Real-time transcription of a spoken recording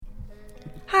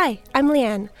Hi, I'm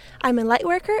Leanne. I'm a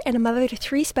lightworker and a mother to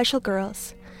 3 special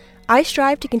girls. I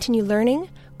strive to continue learning,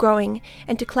 growing,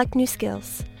 and to collect new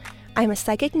skills. I am a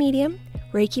psychic medium,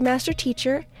 Reiki master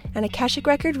teacher, and Akashic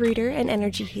record reader and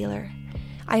energy healer.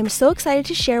 I am so excited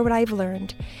to share what I've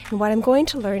learned and what I'm going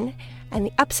to learn and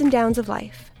the ups and downs of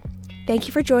life. Thank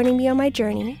you for joining me on my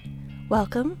journey.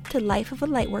 Welcome to Life of a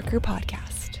Lightworker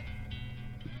podcast.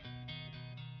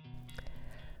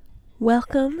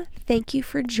 Welcome. Thank you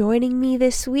for joining me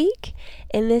this week.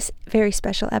 In this very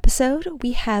special episode,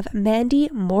 we have Mandy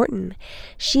Morton.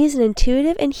 She is an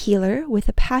intuitive and healer with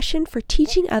a passion for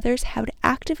teaching others how to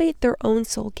activate their own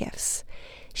soul gifts.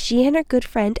 She and her good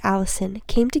friend Allison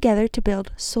came together to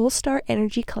build Soul Star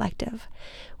Energy Collective,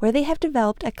 where they have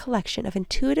developed a collection of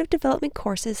intuitive development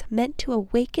courses meant to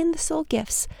awaken the soul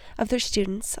gifts of their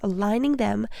students, aligning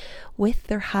them with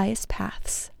their highest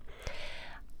paths.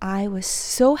 I was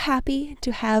so happy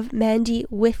to have Mandy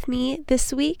with me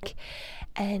this week,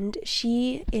 and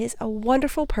she is a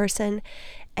wonderful person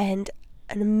and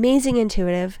an amazing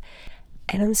intuitive,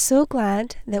 and I'm so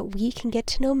glad that we can get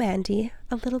to know Mandy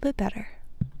a little bit better.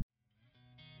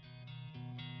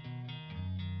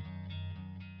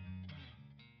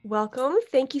 Welcome.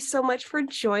 Thank you so much for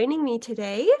joining me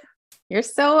today. You're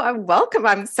so welcome.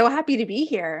 I'm so happy to be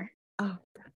here. Oh,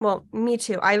 well, me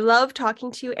too. I love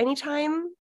talking to you anytime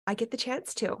I get the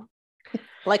chance to.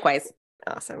 Likewise.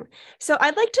 Awesome. So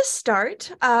I'd like to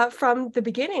start from the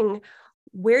beginning.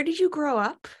 Where did you grow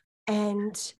up?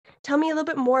 And tell me a little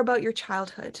bit more about your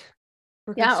childhood.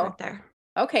 We're going to start there.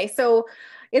 Okay. So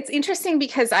it's interesting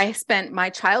because I spent my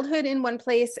childhood in one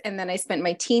place, and then I spent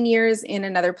my teen years in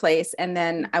another place, and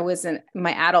then I was in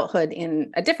my adulthood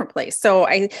in a different place. So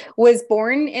I was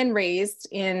born and raised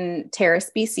in Terrace,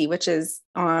 BC, which is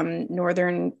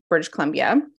northern British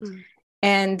Columbia. Mm.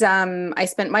 And I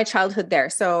spent my childhood there.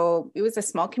 So it was a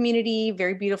small community,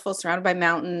 very beautiful, surrounded by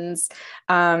mountains.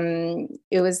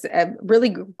 It was a really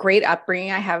great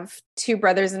upbringing. I have 2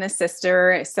 brothers and a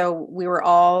sister. So we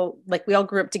all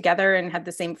grew up together and had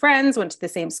the same friends, went to the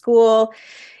same school.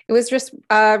 It was just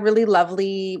a really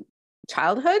lovely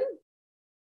childhood.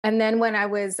 And then when I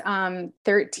was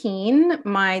 13,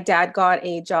 my dad got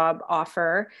a job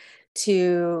offer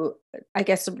to, I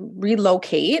guess,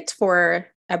 relocate for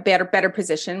a better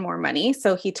position, more money.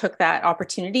 So he took that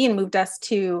opportunity and moved us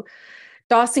to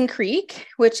Dawson Creek,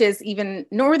 which is even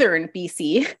northern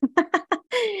BC.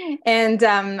 And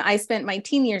I spent my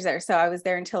teen years there. So I was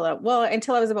there until I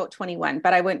was about 21,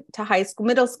 but I went to high school,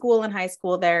 middle school and high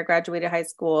school there, graduated high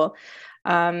school.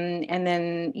 And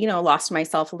then, lost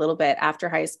myself a little bit after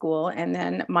high school. And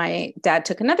then my dad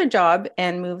took another job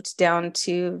and moved down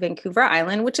to Vancouver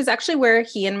Island, which is actually where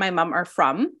he and my mom are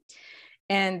from.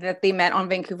 And that they met on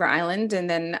Vancouver Island. And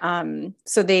then,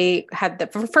 so they had the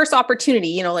first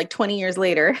opportunity, 20 years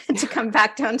later to come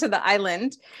back down to the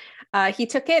island. He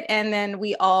took it, and then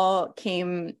we all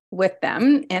came with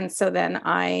them. And so then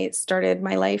I started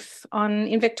my life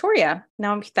in Victoria.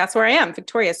 Now that's where I am,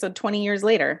 Victoria. So 20 years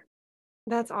later.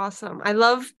 That's awesome. I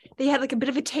love they had a bit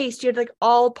of a taste. You had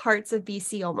all parts of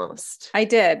BC almost. I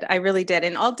did. I really did.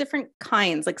 And all different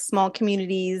kinds, like small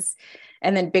communities,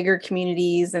 and then bigger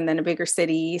communities, and then a bigger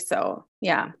city. So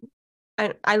yeah.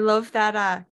 And I love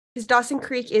that because Dawson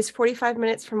Creek is 45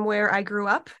 minutes from where I grew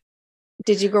up.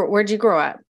 Where'd you grow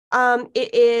up?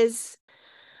 It is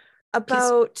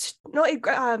about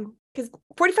because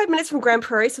 45 minutes from Grand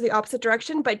Prairie, so the opposite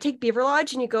direction, but take Beaver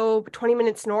Lodge and you go 20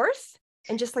 minutes north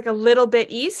and just a little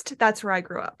bit east. That's where I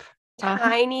grew up.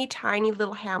 Tiny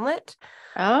little hamlet.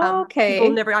 Oh, okay.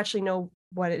 People never actually know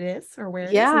what it is or where it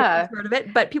is. Yeah. Heard of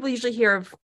it, but people usually hear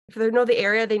of, if they know the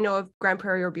area, they know of Grand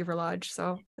Prairie or Beaver Lodge.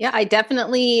 So yeah, I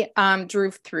definitely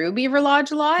drove through Beaver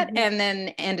Lodge a lot, mm-hmm. and then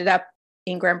ended up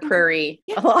in Grand Prairie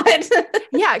a lot.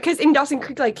 Yeah, because in Dawson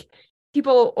Creek,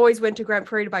 people always went to Grand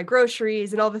Prairie to buy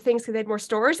groceries and all the things because they had more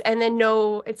stores, and then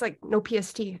no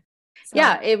PST. So.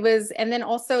 Yeah, it was. And then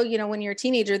also, when you're a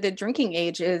teenager, the drinking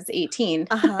age is 18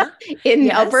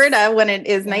 in Alberta when it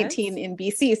is 19 in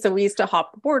BC. So we used to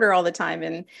hop the border all the time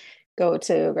and go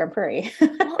to Grand Prairie.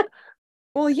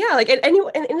 well, yeah, and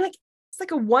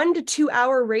it's a 1 to 2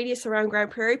 hour radius around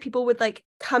Grand Prairie. People would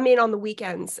come in on the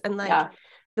weekends, and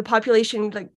the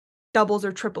population doubles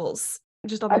or triples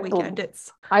just on the weekend.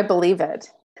 I believe it.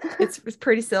 It's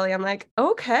pretty silly. I'm like,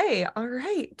 okay, all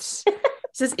right.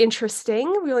 This is interesting.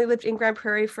 We only lived in Grand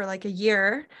Prairie for a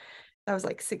year. That was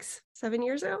 7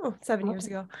 years ago.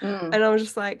 Mm. And I was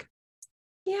just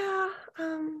yeah,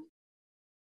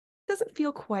 doesn't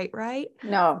feel quite right.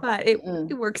 No. But it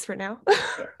works for now.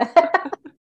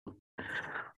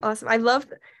 Awesome. I love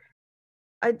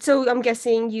so I'm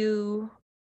guessing you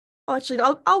actually,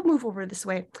 I'll move over this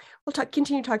way. We'll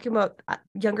continue talking about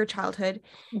younger childhood.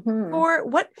 Mhm. Or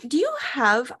what do you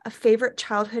have a favorite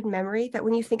childhood memory that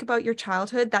when you think about your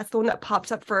childhood, that's the one that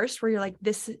pops up first, where you're like,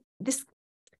 this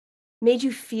made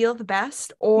you feel the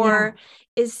best, Yeah. or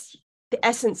is the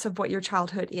essence of what your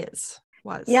childhood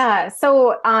was? Yeah.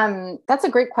 So that's a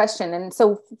great question. And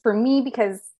so for me,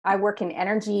 because I work in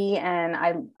energy and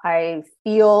I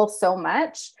feel so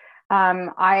much,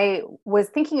 I was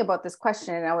thinking about this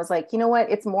question and I was like, you know what?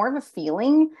 It's more of a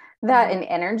feeling that Mhm. an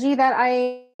energy that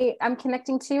I'm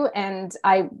connecting to. And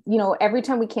every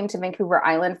time we came to Vancouver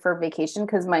Island for vacation,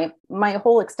 because my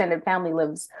whole extended family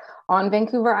lives on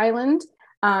Vancouver Island.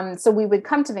 So we would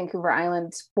come to Vancouver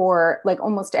Island for like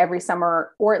almost every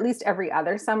summer, or at least every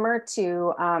other summer,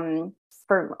 to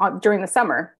for during the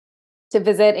summer to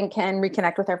visit and can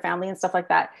reconnect with our family and stuff like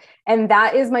that. And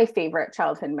that is my favorite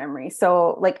childhood memory.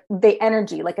 So like the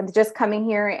energy, like I'm just coming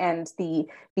here and the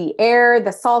air,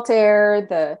 the salt air,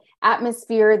 the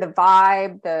atmosphere, the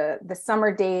vibe, the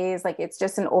summer days, like it's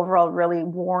just an overall really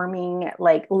warming,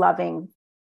 like loving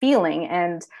feeling.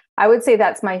 And I would say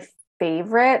that's my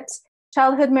favorite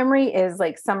childhood memory is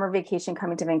like summer vacation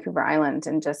coming to Vancouver Island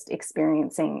and just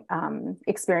experiencing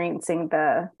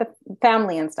the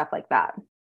family and stuff like that.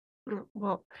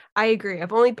 Well, I agree. I've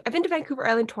been to Vancouver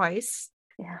Island twice,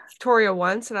 Yeah. Victoria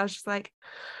once, and I was just like,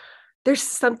 there's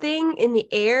something in the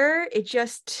air.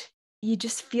 You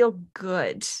just feel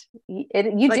good.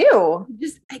 You Like do.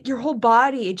 just like your whole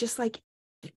body, it's like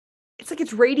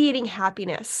it's radiating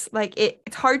happiness. Like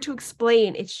it's hard to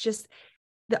explain. It's just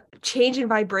the change in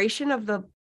vibration of the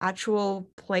actual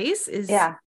place is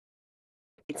Yeah.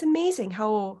 it's amazing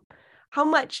how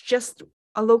much just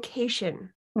a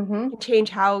location Hmm. can change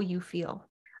how you feel.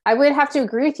 I would have to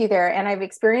agree with you there. And I've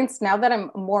experienced now that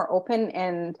I'm more open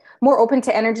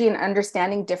to energy and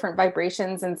understanding different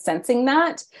vibrations and sensing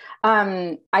that.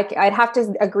 I'd have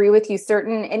to agree with you.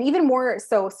 Certain, and even more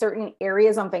so, certain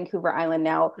areas on Vancouver Island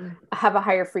now Mm. have a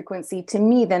higher frequency to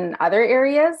me than other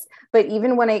areas. But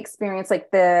even when I experience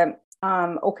like the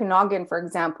Okanagan, for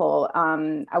example,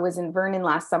 I was in Vernon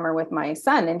last summer with my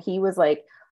son, and he was like,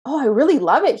 "Oh, I really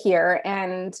love it here."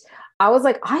 And I was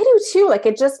like, I do too. Like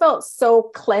it just felt so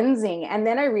cleansing. And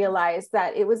then I realized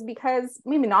that it was because,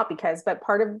 maybe not because, but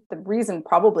part of the reason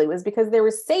probably was because there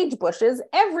were sage bushes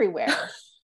everywhere.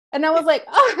 And I was like,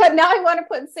 oh, now I want to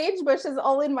put sage bushes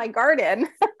all in my garden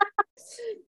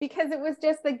because it was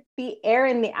just like the air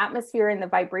and the atmosphere and the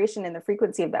vibration and the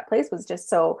frequency of that place was just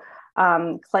so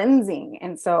cleansing.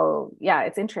 And so, yeah,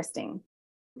 it's interesting.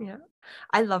 Yeah.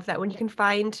 I love that when you can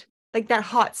find like that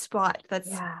hot spot that's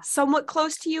Yeah. somewhat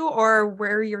close to you or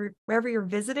wherever you're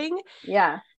visiting.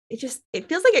 Yeah. It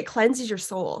feels like it cleanses your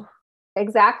soul.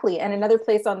 Exactly. And another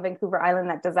place on Vancouver Island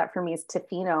that does that for me is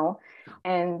Tofino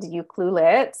and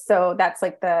Ucluelet. So that's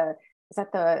like is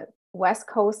that the west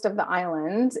coast of the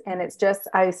island. And it's just,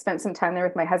 I spent some time there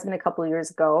with my husband a couple of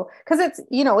years ago because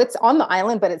it's on the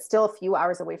island, but it's still a few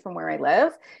hours away from where I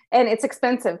live. And it's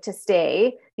expensive to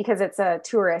stay because it's a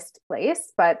tourist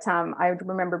place. But I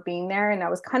remember being there and I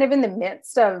was kind of in the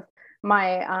midst of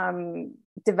my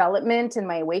development and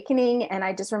my awakening, and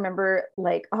I just remember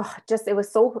like, oh, just it was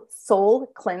so soul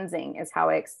cleansing is how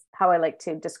I like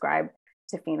to describe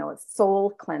Tofino. It's soul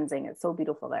cleansing. It's so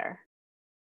beautiful there.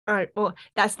 All right. Well,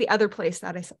 that's the other place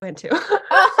that I went to.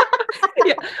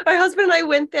 Yeah. My husband and I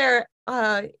went there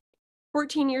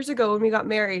 14 years ago when we got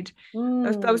married.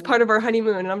 That was Mm. part of our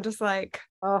honeymoon. And I'm just like,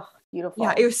 Oh, yeah, it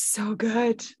beautiful. was so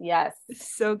good. Yes,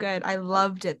 So good. I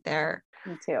loved it there.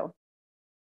 me too.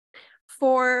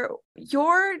 For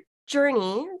your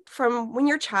journey from when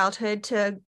your childhood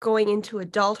to going into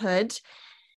adulthood,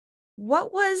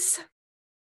 what was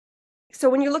so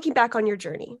when you're looking back on your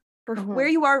journey for where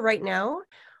Mhm. you are right now,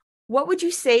 what would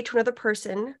you say to another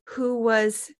person who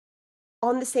was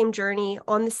on the same journey,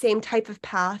 on the same type of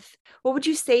path? What would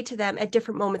you say to them at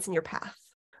different moments in your path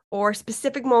or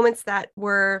specific moments that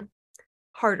were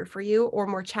harder for you or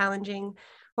more challenging?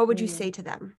 What would you Mm. say to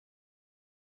them?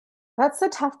 That's a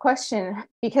tough question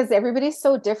because everybody's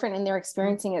so different and they're Mm.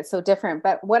 experiencing it so different.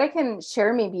 But what I can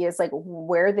share maybe is like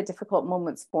where the difficult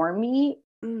moments for me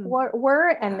Mm. were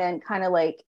and Yeah, then kind of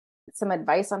like some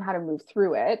advice on how to move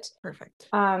through it. perfect.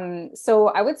 So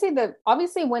I would say that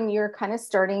obviously when you're kind of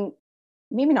starting,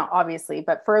 maybe not obviously,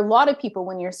 but for a lot of people,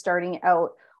 when you're starting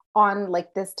out on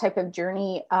like this type of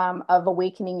journey of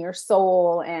awakening your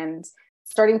soul and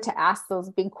starting to ask those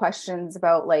big questions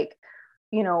about like,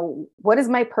 what is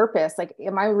my purpose? Like,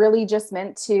 am I really just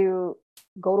meant to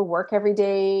go to work every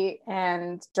day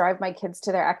and drive my kids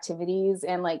to their activities?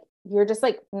 And like, you're just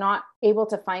like not able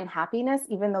to find happiness,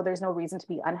 even though there's no reason to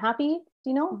be unhappy,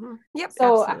 you know? Mm-hmm. Yep,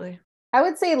 So absolutely. I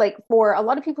would say like for a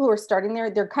lot of people who are starting there,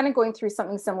 they're kind of going through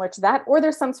something similar to that, or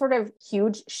there's some sort of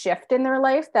huge shift in their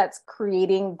life that's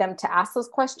creating them to ask those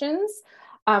questions,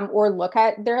 or look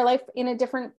at their life in a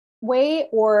different way,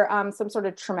 or some sort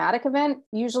of traumatic event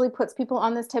usually puts people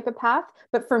on this type of path.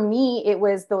 But for me, it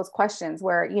was those questions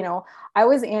where, I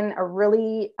was in a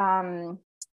really,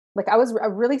 like I was a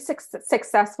really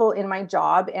successful in my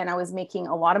job and I was making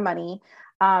a lot of money.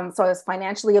 So I was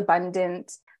financially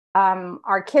abundant.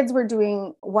 Our kids were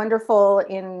doing wonderful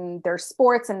in their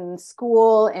sports and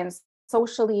school and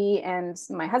socially, and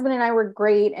my husband and I were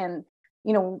great. And,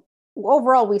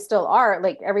 overall, we still are,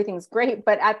 like, everything's great.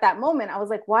 But at that moment, I was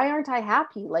like, why aren't I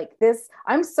happy? Like this,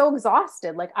 I'm so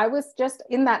exhausted. Like I was just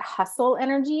in that hustle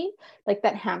energy, like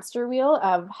that hamster wheel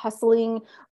of hustling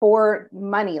for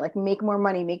money, like make more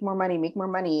money, make more money, make more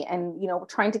money. And,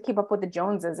 trying to keep up with the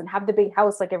Joneses and have the big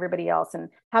house like everybody else and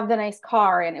have the nice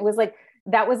car. And it was like,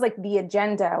 that was like the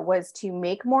agenda, was to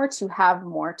make more, to have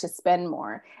more, to spend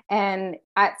more. And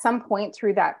at some point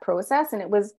through that process, and it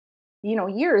was,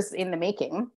 years in the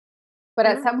making, but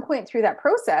at some point through that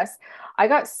process, I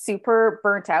got super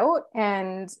burnt out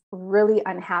and really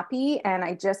unhappy. And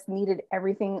I just needed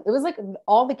everything. It was like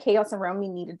all the chaos around me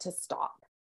needed to stop.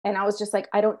 And I was just like,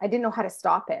 I didn't know how to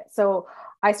stop it. So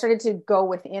I started to go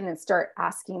within and start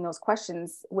asking those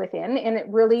questions within. And it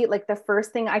really, like, the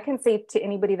first thing I can say to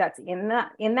anybody that's in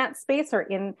that space or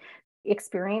in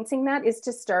experiencing that, is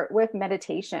to start with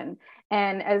meditation.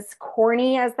 And as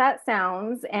corny as that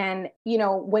sounds, and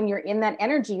when you're in that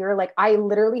energy, you're like, I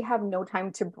literally have no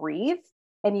time to breathe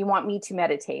and you want me to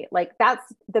meditate. Like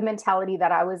that's the mentality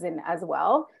that I was in as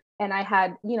well. And I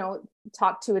had,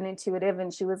 talked to an intuitive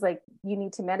and she was like, you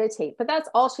need to meditate. But that's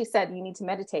all she said, you need to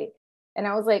meditate. And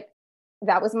I was like,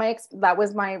 that was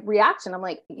my reaction. I'm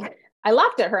like, I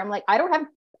laughed at her. I'm like, I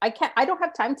don't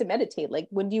have time to meditate. Like,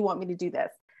 when do you want me to do this?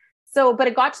 So, but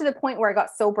it got to the point where I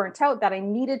got so burnt out that I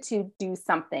needed to do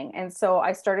something. And so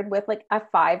I started with like a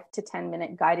 5 to 10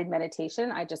 minute guided meditation.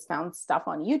 I just found stuff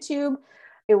on YouTube.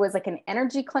 It was like an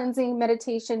energy cleansing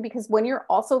meditation, because when you're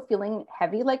also feeling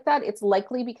heavy like that, it's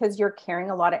likely because you're carrying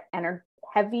a lot of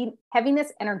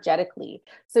heaviness energetically.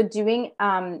 So doing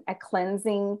a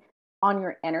cleansing on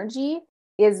your energy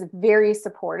is very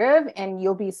supportive, and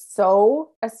you'll be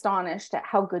so astonished at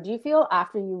how good you feel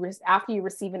after you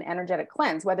receive an energetic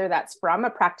cleanse, whether that's from a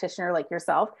practitioner like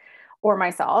yourself or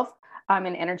myself,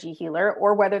 an energy healer,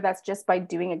 or whether that's just by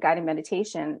doing a guided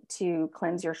meditation to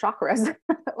cleanse your chakras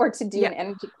or to do an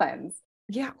energy cleanse.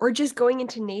 Yeah, or just going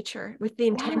into nature with the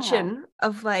intention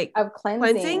of like of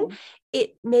cleansing.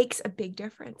 It makes a big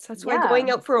difference. That's why Yeah. going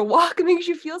out for a walk makes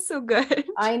you feel so good.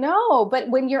 I know, but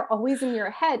when you're always in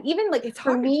your head, even like It's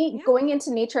for hard. me, Yeah. going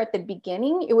into nature at the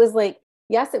beginning, it was like,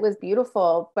 yes, it was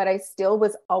beautiful, but I still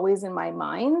was always in my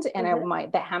mind, and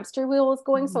the hamster wheel was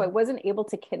going, so I wasn't able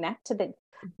to connect to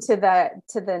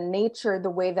the nature the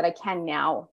way that I can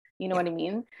now. You know what I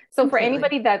mean? So for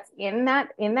anybody that's in that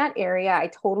area, I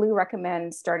totally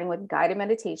recommend starting with guided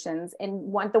meditations.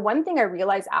 And the one thing I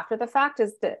realized after the fact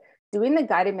is that doing the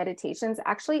guided meditations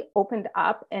actually opened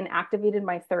up and activated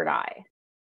my third eye.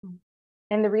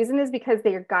 And the reason is because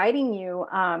they are guiding you,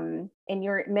 and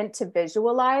you're meant to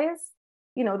visualize,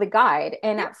 the guide.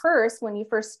 And at first, when you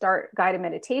first start guided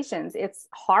meditations, it's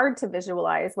hard to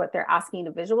visualize what they're asking you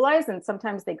to visualize. And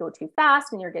sometimes they go too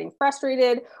fast and you're getting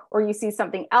frustrated, or you see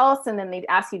something else and then they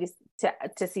ask you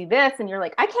to see this and you're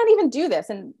like, I can't even do this.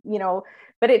 And,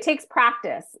 but it takes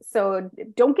practice. So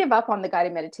don't give up on the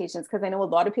guided meditations, because I know a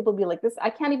lot of people be like, this,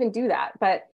 I can't even do that.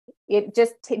 But it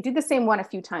just do the same one a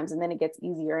few times and then it gets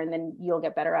easier and then you'll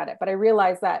get better at it. But I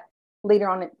realized that later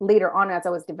on as I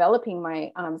was developing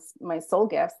my soul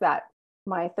gifts, that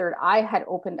my third eye had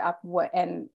opened up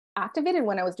and activated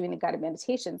when I was doing the guided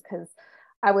meditations, because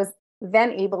I was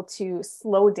then able to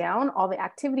slow down all the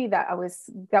activity that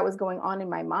was going on in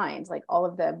my mind, like all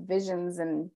of the visions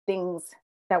and things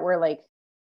that were like,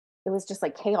 it was just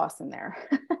like chaos in there.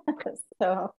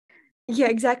 So yeah,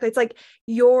 exactly. It's like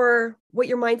what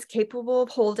your mind's capable of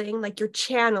holding, like your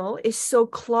channel is so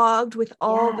clogged with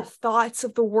all the thoughts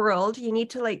of the world. You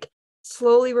need to like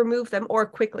slowly remove them, or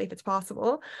quickly if it's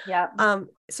possible. Yeah.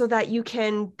 So that you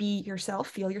can be yourself,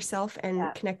 feel yourself,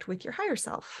 and connect with your higher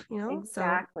self,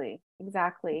 Exactly. So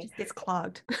Exactly. it just gets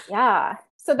clogged. Yeah.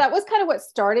 So that was kind of what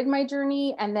started my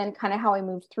journey, and then kind of how I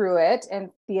moved through it,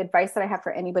 and the advice that I have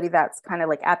for anybody that's kind of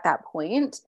like at that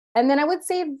point. And then I would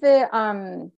say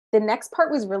the next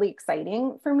part was really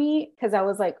exciting for me, because I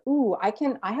was like, ooh, I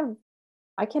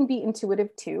can be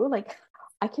intuitive too. Like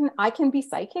I can be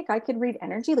psychic. I could read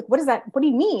energy. Like, what is that? What do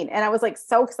you mean? And I was like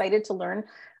so excited to learn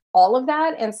all of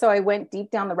that. And so I went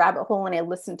deep down the rabbit hole and I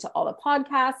listened to all the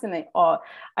podcasts and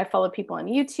I followed people on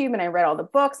YouTube and I read all the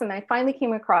books. And I finally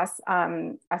came across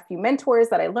a few mentors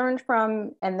that I learned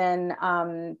from. And then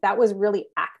that was really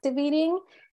activating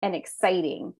and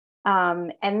exciting.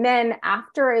 And then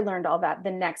after I learned all that,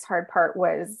 the next hard part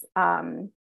was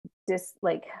just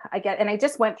like, I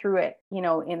just went through it,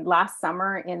 in last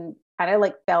summer and kind of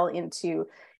like fell into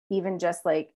even just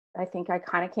like, I think I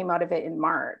kind of came out of it in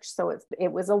March. So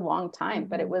it was a long time,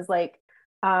 but it was like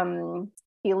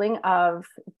feeling of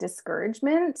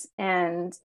discouragement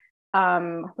and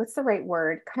what's the right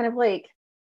word? Kind of like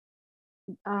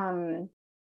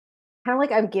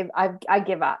I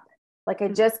give up. Like I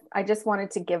just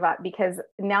wanted to give up because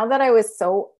now that I was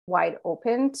so wide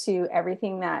open to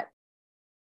everything that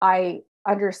I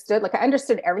understood, like I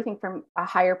understood everything from a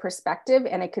higher perspective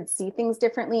and I could see things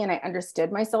differently and I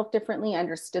understood myself differently,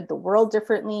 understood the world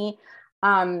differently.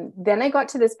 Then I got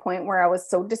to this point where I was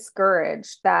so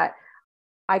discouraged that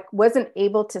I wasn't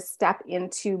able to step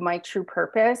into my true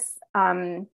purpose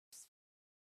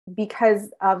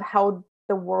because of how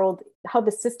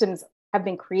the systems have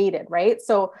been created, right?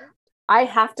 So I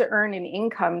have to earn an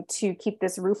income to keep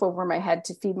this roof over my head,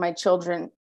 to feed my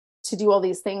children, to do all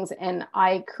these things. And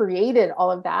I created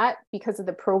all of that because of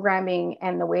the programming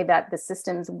and the way that the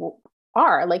systems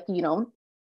are. Like,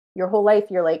 your whole life,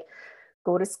 you're like,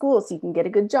 go to school so you can get a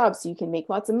good job, so you can make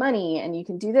lots of money and you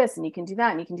can do this and you can do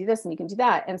that and you can do this and you can do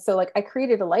that. And so like I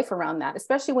created a life around that,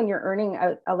 especially when you're earning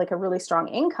a really strong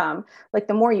income. Like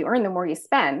the more you earn, the more you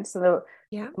spend. So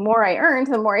the more I earned,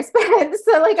 the more I spent.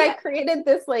 So like I created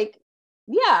this like,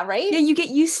 yeah, right. Yeah, you get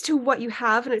used to what you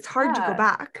have and it's hard to go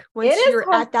back once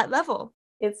you're at that level.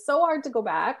 It's so hard to go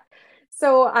back.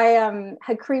 So I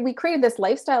we created this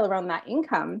lifestyle around that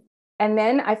income. And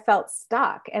then I felt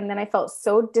stuck. And then I felt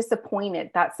so disappointed.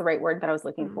 That's the right word that I was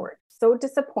looking for. So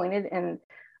disappointed and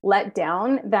let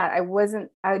down that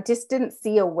I just didn't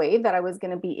see a way that I was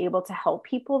going to be able to help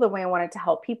people the way I wanted to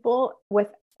help people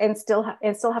and still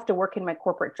have to work in my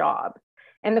corporate job.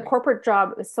 And the corporate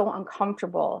job is so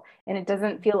uncomfortable and it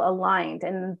doesn't feel aligned.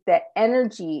 And the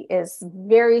energy is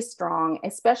very strong,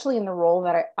 especially in the role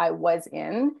that I was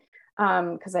in,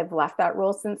 because I've left that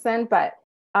role since then. But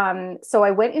so I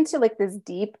went into like this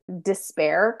deep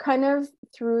despair kind of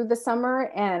through the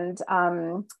summer and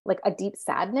like a deep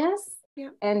sadness. Yeah.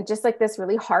 And just like this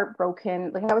really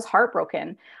heartbroken, like I was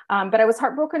heartbroken. But I was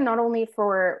heartbroken not only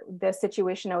for the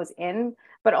situation I was in,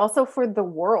 but also for the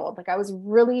world. Like I was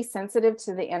really sensitive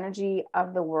to the energy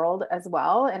of the world as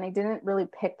well. And I didn't really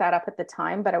pick that up at the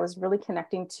time, but I was really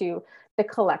connecting to the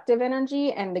collective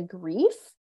energy and the grief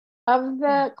of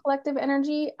the collective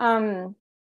energy. And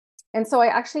so I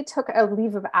actually took a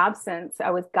leave of absence.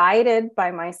 I was guided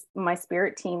by my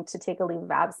spirit team to take a leave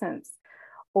of absence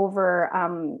over,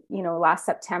 last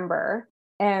September.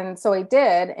 And so I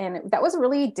did. And that was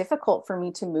really difficult for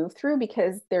me to move through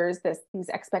because there's these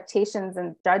expectations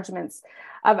and judgments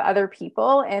of other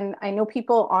people. And I know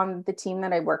people on the team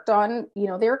that I worked on, they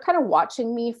were kind of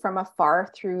watching me from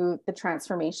afar through the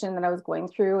transformation that I was going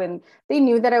through. And they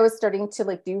knew that I was starting to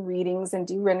like do readings and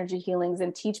do energy healings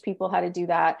and teach people how to do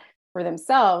that for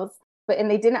themselves.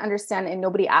 And they didn't understand and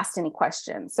nobody asked any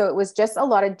questions. So it was just a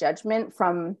lot of judgment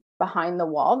from behind the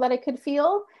wall that I could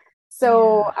feel.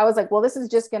 So I was like, well, this is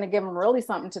just going to give them really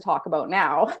something to talk about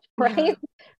now. Right. Yeah.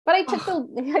 But I took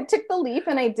the leap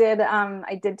and I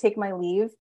did take my leave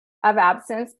of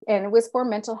absence and it was for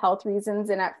mental health reasons.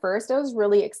 And at first I was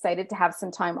really excited to have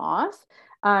some time off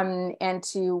and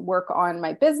to work on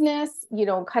my business,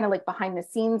 kind of like behind the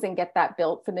scenes and get that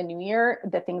built for the new year,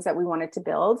 the things that we wanted to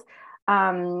build.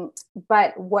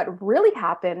 But what really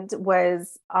happened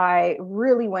was I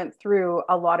really went through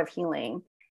a lot of healing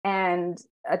and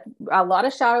a lot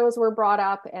of shadows were brought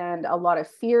up and a lot of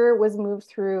fear was moved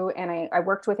through. And I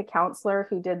worked with a counselor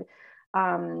who did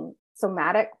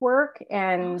somatic work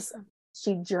and awesome.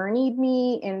 She journeyed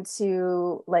me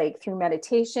into like through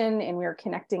meditation and we were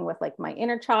connecting with like my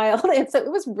inner child. And so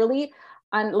it was really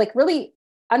really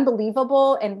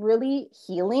unbelievable and really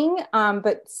healing,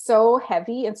 but so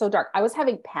heavy and so dark. I was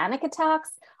having panic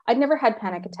attacks. I'd never had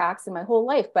panic attacks in my whole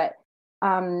life, but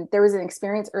there was an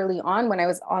experience early on when I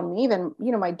was on leave and,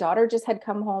 my daughter just had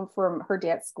come home from her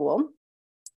day at school,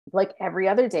 like every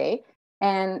other day.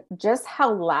 And just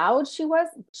how loud she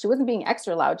wasn't being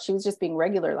extra loud. She was just being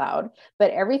regular loud,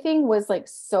 but everything was like,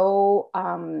 so,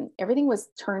 everything was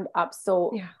turned up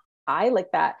so high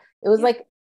like that. It was like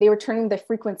they were turning the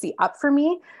frequency up for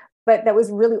me, but that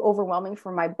was really overwhelming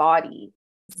for my body.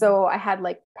 So I had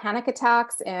like panic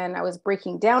attacks and I was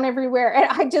breaking down everywhere.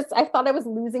 And I thought I was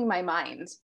losing my mind.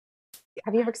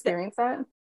 Have you ever experienced that?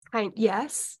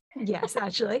 Yes,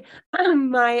 actually.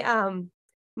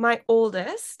 My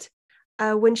oldest,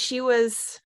 when she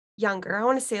was younger, I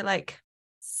want to say like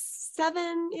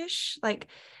 7-ish, like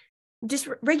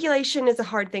dysregulation is a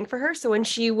hard thing for her. So when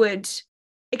she would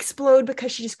explode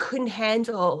because she just couldn't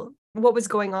handle what was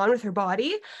going on with her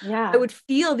body, I Yeah. would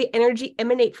feel the energy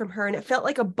emanate from her, and it felt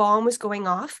like a bomb was going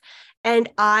off.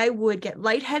 And I would get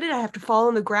lightheaded. I have to fall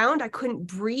on the ground. I couldn't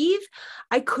breathe.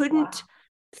 I couldn't Wow.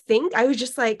 think. I was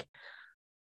just like,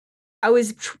 I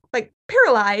was like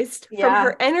paralyzed from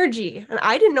her Yeah. energy. And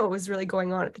I didn't know what was really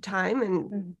going on at the time. And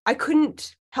Mhm. I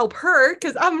couldn't help her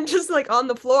because I'm just like on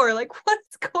the floor, like,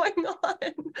 what's going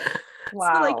on?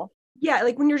 So, like, Wow. yeah,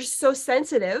 like when you're just so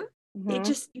sensitive, Hmm.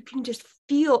 you can just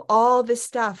feel all this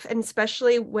stuff. And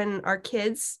especially when our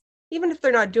kids, even if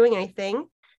they're not doing anything,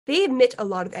 they emit a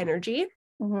lot of energy,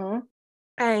 Hmm.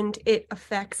 and it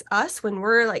affects us when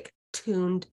we're like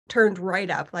turned right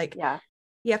up. Like, Yeah.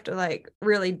 you have to like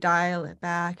really dial it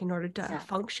back in order to Yeah.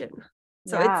 function.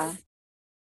 So Yeah.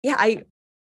 yeah,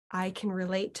 I can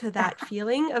relate to that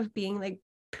feeling of being like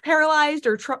paralyzed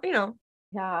or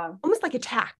Yeah. almost like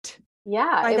attacked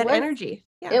Yeah. by that energy.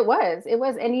 Yeah. It was.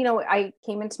 And I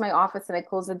came into my office and I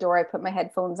closed the door, I put my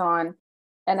headphones on,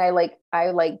 and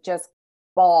I just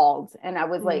bawled, and I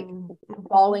was like Mm-hmm.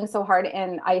 bawling so hard,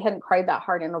 and I hadn't cried that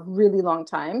hard in a really long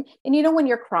time. And when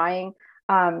you're crying,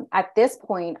 at this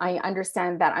point, I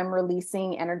understand that I'm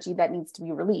releasing energy that needs to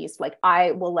be released. Like,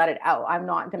 I will let it out. I'm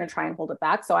not going to try and hold it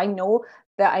back. So I know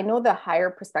the higher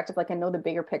perspective, like I know the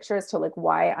bigger picture as to like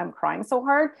why I'm crying so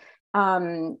hard.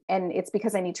 And it's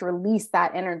because I need to release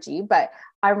that energy. But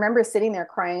I remember sitting there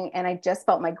crying, and I just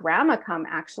felt my grandma come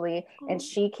actually, and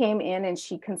she came in and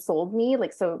she consoled me.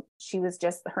 Like, so she was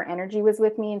just, her energy was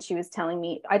with me, and she was telling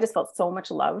me, I just felt so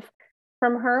much love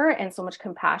from her and so much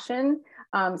compassion.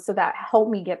 So that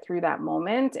helped me get through that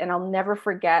moment. And I'll never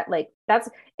forget, like,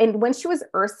 and when she was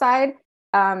Earthside,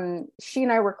 she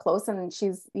and I were close, and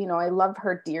I love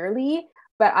her dearly,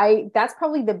 but that's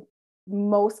probably the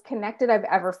most connected I've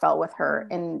ever felt with her.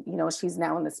 And, she's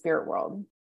now in the spirit world.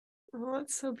 Oh,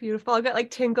 it's so beautiful. I got like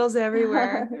tingles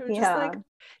everywhere. It was just like, Yeah.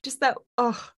 just that.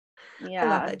 Oh, I love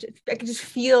Yeah. that. I could just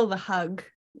feel the hug.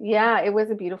 Yeah. It was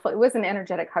an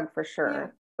energetic hug for Yeah.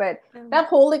 sure. But Um, that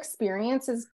whole experience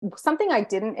is something I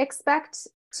didn't expect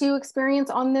to experience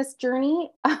on this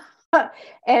journey.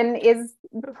 And is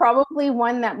probably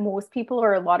one that most people,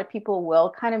 or a lot of people,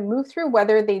 will kind of move through,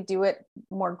 whether they do it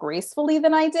more gracefully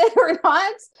than I did or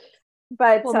not.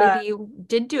 But well, maybe you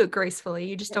did do it gracefully.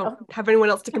 You just you don't know, have anyone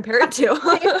else to compare it to.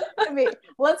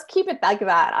 let's keep it like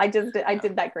that. I did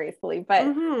that gracefully, but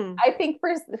Mm-hmm. I think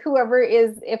for whoever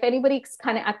is, if anybody's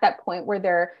kind of at that point where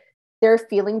they're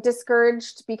feeling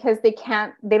discouraged because they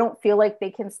don't feel like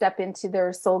they can step into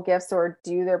their soul gifts or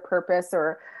do their purpose,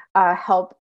 or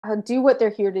help do what they're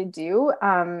here to do.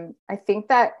 I think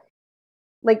that,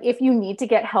 like, if you need to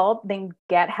get help, then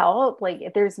get help.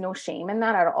 Like, there's no shame in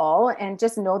that at all. And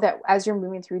just know that as you're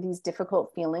moving through these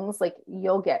difficult feelings, like,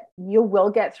 you will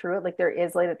get through it. Like, there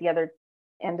is light at the other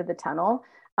end of the tunnel.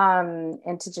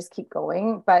 And to just keep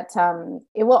going. But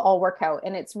it will all work out.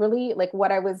 And it's really like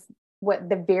what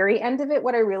the very end of it,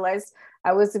 what I realized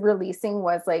I was releasing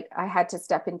was, like, I had to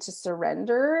step into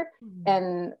surrender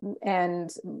and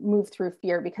move through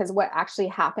fear. Because what actually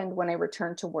happened when I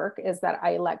returned to work is that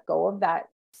I let go of that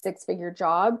six-figure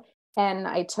job, and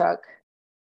I took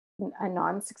a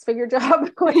non-six-figure job,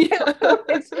 Yeah.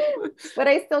 which, but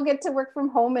I still get to work from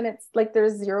home, and it's like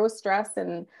there's zero stress,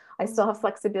 and I still have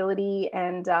flexibility,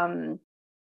 and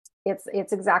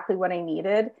it's exactly what I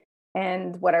needed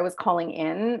and what I was calling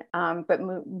in. But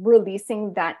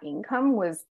releasing that income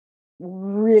was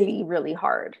really, really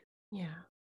hard. Yeah.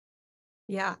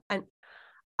 Yeah. And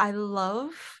I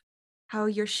love how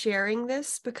you're sharing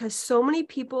this, because so many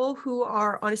people who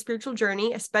are on a spiritual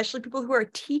journey, especially people who are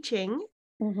teaching,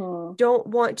 Hmm. don't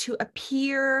want to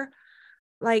appear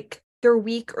like they're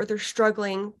weak or they're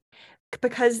struggling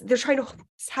because they're trying to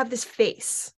have this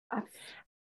face.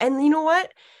 And you know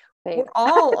what? Same. We're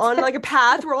all on like a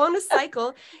path, we're all on a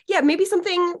cycle. Yeah, maybe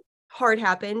something hard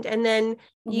happened and then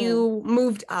Hmm. you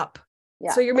moved up.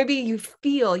 Yeah. So you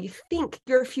think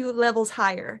you're a few levels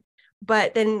higher,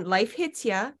 but then life hits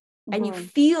you and you Hmm.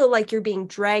 feel like you're being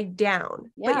dragged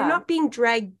down, but you're Yeah. not being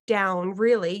dragged down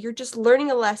really. You're just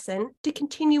learning a lesson to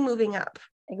continue moving up.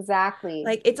 Exactly.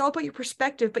 Like, it's all about your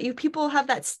perspective, but you people have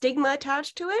that stigma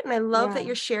attached to it. And I love that Yeah.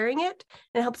 you're sharing it,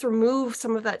 and it helps remove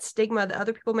some of that stigma that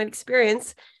other people might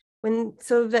experience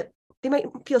so that they might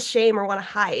feel shame or want to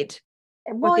hide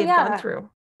what Well, they've gone yeah, through.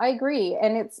 I agree.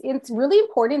 And it's really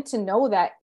important to know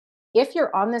that if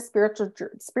you're on this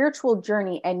spiritual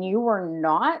journey and you are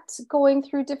not going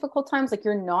through difficult times, like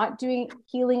you're not doing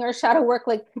healing or shadow work,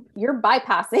 like you're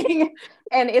bypassing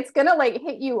and it's going to like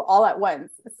hit you all at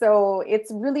once. So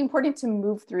it's really important to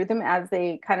move through them as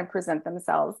they kind of present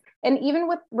themselves. And even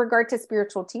with regard to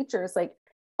spiritual teachers, like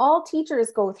all teachers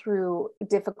go through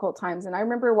difficult times. And I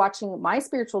remember watching my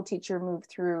spiritual teacher move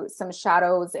through some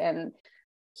shadows and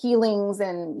healings,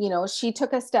 and she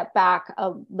took a step back,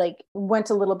 like went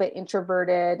a little bit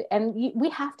introverted, and we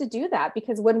have to do that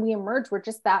because when we emerge, we're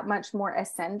just that much more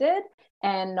ascended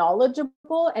and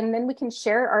knowledgeable, and then we can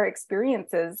share our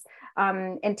experiences,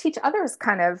 and teach others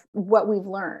kind of what we've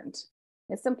learned.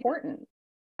 It's important.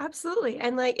 Absolutely.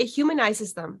 And like it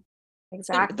humanizes them.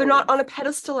 Exactly. They're not on a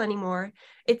pedestal anymore.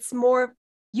 It's more,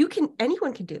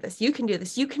 anyone can do this. You can do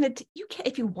this. You can,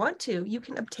 if you want to, you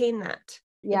can obtain that.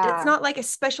 Yeah. It's not like a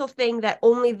special thing that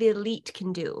only the elite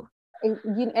can do.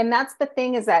 And that's the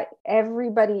thing, is that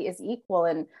everybody is equal.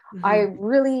 And I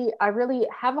really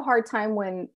have a hard time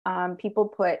when people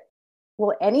put,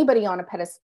 well, anybody on a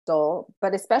pedestal,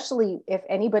 but especially if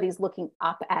anybody's looking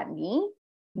up at me,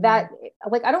 that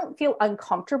like, I don't feel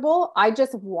uncomfortable. I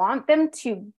just want them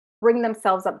to bring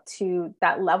themselves up to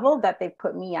that level that they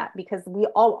put me at, because we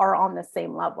all are on the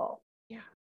same level. Yeah,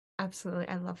 absolutely.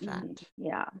 I love that.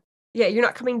 Yeah. Yeah, you're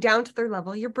not coming down to their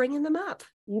level. You're bringing them up.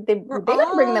 They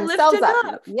bring themselves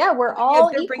up. Yeah, we're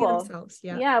all equal.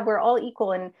 Yeah, we're all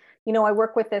equal. And, I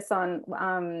work with this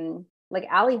on, like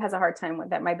Allie has a hard time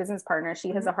with that. My business partner, she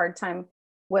has a hard time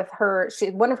with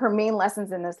one of her main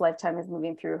lessons in this lifetime is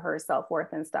moving through her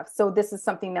self-worth and stuff. So this is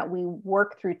something that we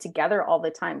work through together all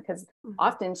the time, because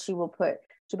often she'll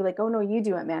be like, oh no, you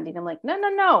do it, Mandy. And I'm like,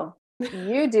 no,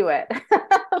 you do it.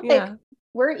 Like,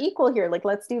 we're equal here. Like,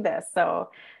 let's do this. So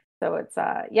it's,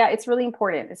 it's really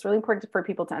important. It's really important for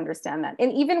people to understand that.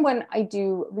 And even when I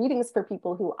do readings for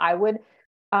people who I would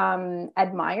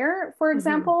admire, for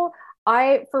example,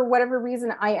 for whatever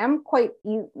reason, I am quite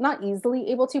not easily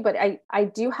able to, but I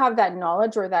do have that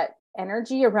knowledge or that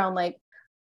energy around, like,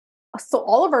 so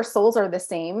all of our souls are the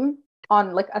same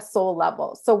on like a soul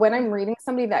level. So when I'm reading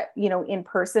somebody that, in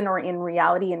person or in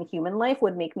reality in human life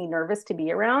would make me nervous to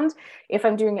be around, if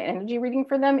I'm doing an energy reading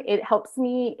for them, it helps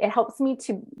me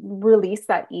to release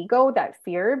that ego, that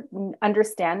fear,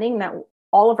 understanding that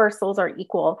all of our souls are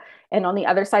equal. And on the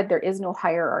other side, there is no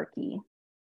hierarchy.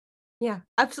 Yeah,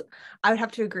 absolutely. I would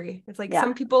have to agree. It's like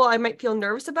some people I might feel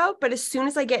nervous about, but as soon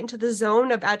as I get into the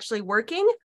zone of actually working,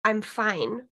 I'm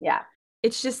fine. Yeah.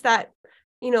 It's just that,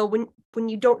 when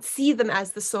you don't see them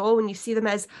as the soul, when you see them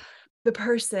as the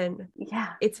person,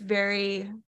 it's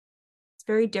very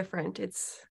different.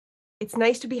 It's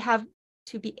nice to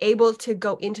be able to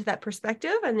go into that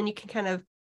perspective, and then you can kind of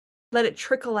let it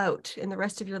trickle out in the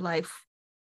rest of your life,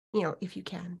 if you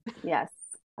can. Yes.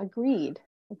 Agreed.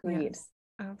 Yes,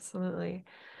 absolutely.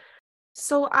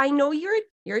 So I know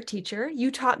you're a teacher.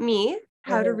 You taught me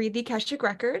how to read the Akashic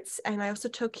Records, and I also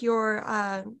took your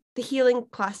the healing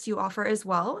class you offer as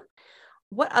well.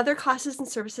 What other classes and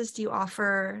services do you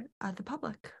offer the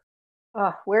public?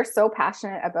 Oh, we're so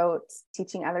passionate about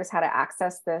teaching others how to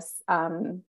access this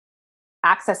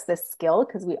skill,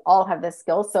 because we all have this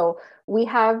skill. So we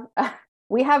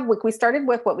started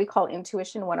with what we call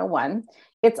Intuition 101.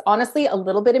 It's honestly a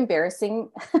little bit embarrassing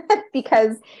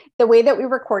because the way that we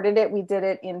recorded it, we did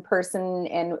it in person,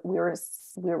 and it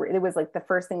was like the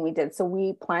first thing we did. So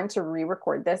we plan to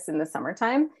re-record this in the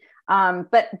summertime.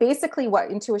 But basically what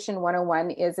Intuition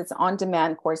 101 is, it's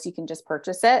on-demand course. You can just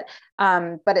purchase it.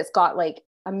 But it's got like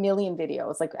a million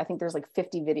videos. Like, I think there's like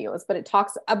 50 videos, but it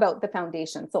talks about the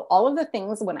foundation. So all of the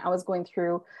things when I was going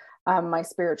through my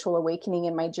spiritual awakening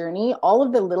and my journey, all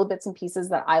of the little bits and pieces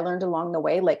that I learned along the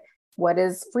way, like, what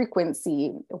is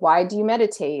frequency? Why do you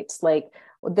meditate? Like,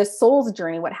 the soul's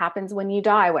journey, what happens when you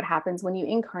die? What happens when you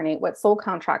incarnate? What soul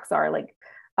contracts are, like,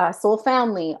 soul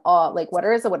family, like what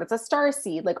is a star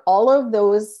seed? Like, all of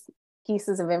those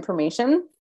pieces of information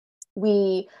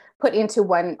we put into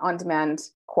one on-demand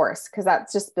course, because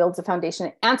that just builds a foundation.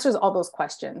 It answers all those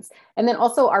questions. And then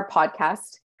also our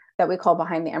podcast that we call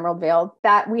Behind the Emerald Veil,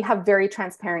 that we have very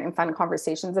transparent and fun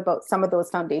conversations about some of those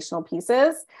foundational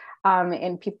pieces.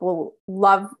 And people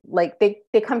love, like, they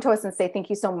come to us and say, thank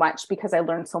you so much, because I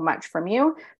learned so much from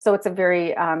you. So it's a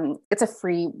very, it's a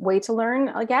free way to learn,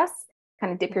 I guess,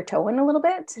 kind of dip your toe in a little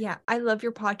bit. Yeah. I love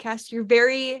your podcast. You're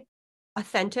very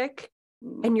authentic,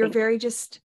 and you're very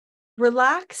just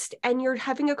relaxed, and you're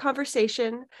having a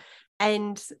conversation,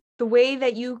 and the way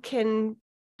that you can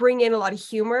bring in a lot of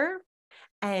humor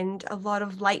and a lot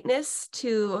of lightness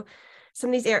to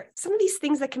some of these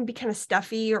things that can be kind of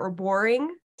stuffy or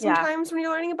boring sometimes when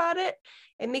you're learning about it.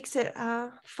 It makes it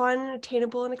fun,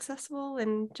 attainable, and accessible,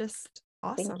 and just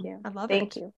awesome. Thank you. I love it.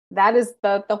 Thank you. That is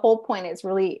the whole point. It's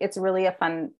really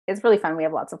fun. We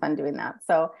have lots of fun doing that.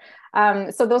 So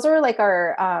so those are like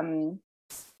our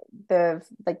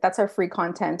that's our free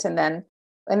content. And then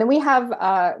we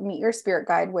have Meet Your Spirit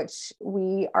Guide, which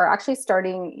we are actually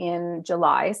starting in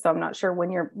July. So I'm not sure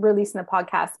when you're releasing the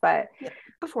podcast, but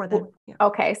before then. Yeah.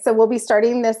 Okay, so we'll be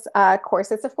starting this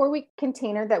course. It's a 4-week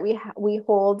container that we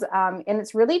hold, and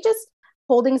it's really just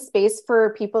holding space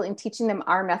for people and teaching them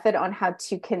our method on how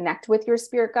to connect with your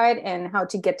spirit guide and how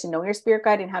to get to know your spirit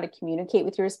guide and how to communicate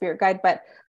with your spirit guide. But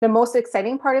the most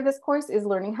exciting part of this course is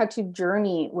learning how to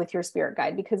journey with your spirit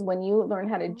guide, because when you learn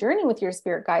how to journey with your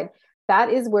spirit guide,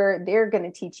 that is where they're going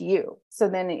to teach you. So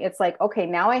then it's like, okay,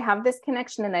 now I have this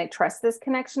connection and I trust this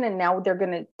connection, and now they're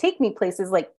going to take me places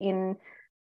like in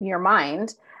your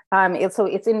mind. So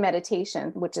it's in meditation,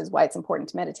 which is why it's important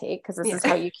to meditate, because this is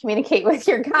how you communicate with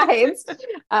your guides.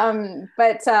 So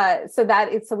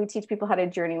we teach people how to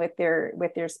journey with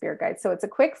their spirit guides. So it's a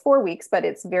quick 4 weeks, but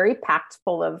it's very packed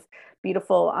full of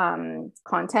beautiful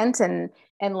content and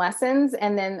lessons.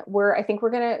 And then I think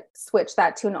we're going to switch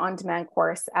that to an on-demand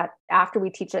course after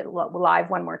we teach it live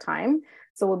one more time.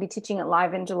 So we'll be teaching it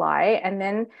live in July. And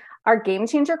then our Game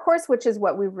Changer course, which is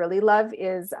what we really love,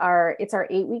 is our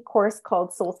 8-week course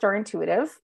called Soul Star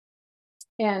Intuitive.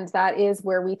 And that is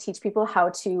where we teach people how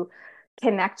to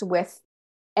connect with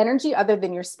energy other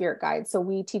than your spirit guide. So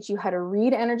we teach you how to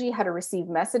read energy, how to receive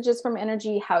messages from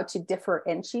energy, how to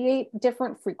differentiate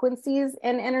different frequencies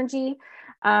in energy.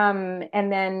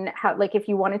 And then how, like, if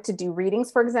you wanted to do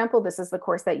readings, for example, this is the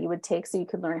course that you would take. So you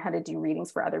could learn how to do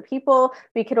readings for other people,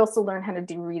 but you could also learn how to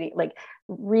do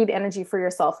read energy for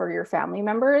yourself or your family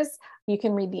members. You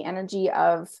can read the energy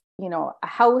of, a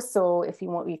house. So if you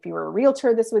were a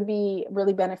realtor, this would be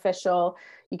really beneficial.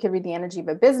 You could read the energy of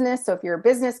a business. So if you're a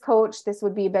business coach, this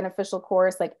would be a beneficial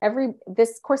course.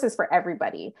 This course is for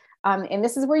everybody. And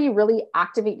this is where you really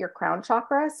activate your crown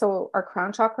chakra. So our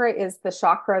crown chakra is the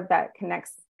chakra that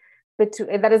connects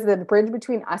that is the bridge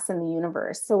between us and the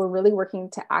universe. So we're really working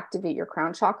to activate your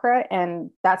crown chakra. And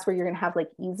that's where you're going to have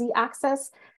easy access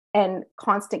and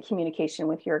constant communication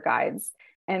with your guides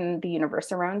and the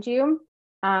universe around you.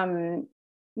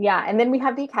 And then we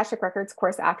have the Akashic Records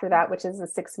course after that, which is a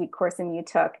 6-week course, and you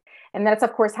took. And that's,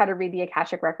 of course, how to read the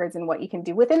Akashic Records and what you can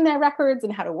do within their records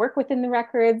and how to work within the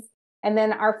records. And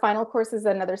then our final course is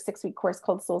another 6-week course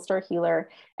called Soul Star Healer.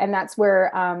 And that's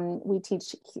where we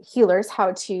teach healers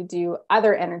how to do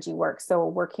other energy work. So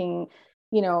working,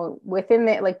 within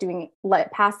it, doing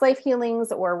past life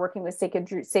healings, or working with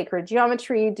sacred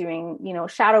geometry, doing,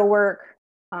 shadow work,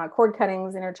 cord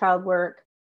cuttings, inner child work,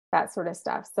 that sort of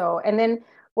stuff. So, and then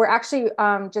we're actually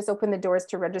just opened the doors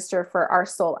to register for our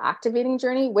soul activating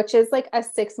journey, which is like a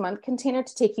 6-month container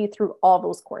to take you through all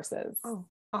those courses. Oh,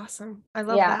 awesome. I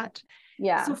love that.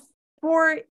 Yeah. So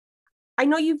I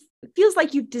know it feels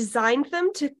like you've designed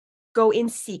them to go in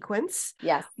sequence.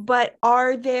 Yes. But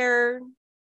are there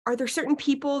certain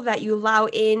people that you allow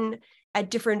in at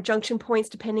different junction points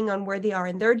depending on where they are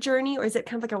in their journey? Or is it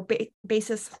kind of like a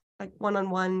basis, like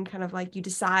one-on-one, kind of like you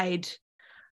decide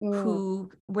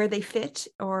where they fit,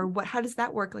 or how does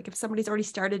that work? Like if somebody's already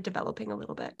started developing a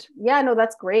little bit? Yeah, no,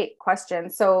 that's a great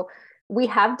question. So we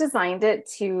have designed it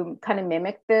to kind of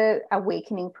mimic the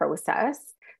awakening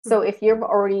process. So if you're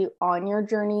already on your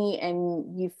journey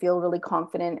and you feel really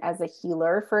confident as a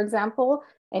healer, for example,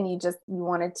 and you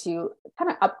wanted to kind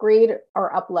of upgrade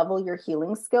or up level your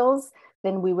healing skills,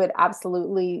 then we would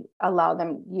absolutely allow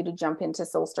you to jump into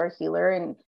Soul Star Healer.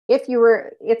 And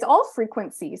it's all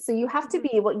frequency. So you have to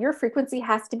be your frequency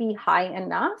has to be high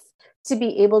enough to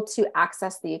be able to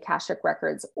access the Akashic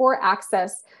Records or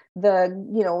access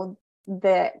the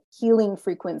healing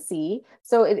frequency.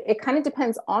 So it kind of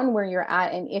depends on where you're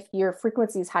at and if your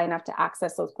frequency is high enough to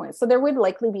access those points. So there would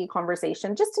likely be a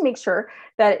conversation just to make sure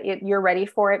that you're ready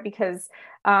for it, because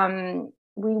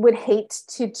we would hate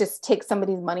to just take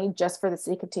somebody's money just for the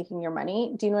sake of taking your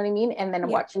money. Do you know what I mean? And then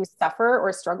watch you suffer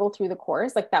or struggle through the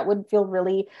course. Like that would feel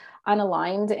really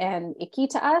unaligned and icky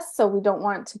to us. So we don't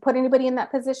want to put anybody in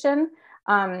that position.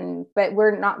 But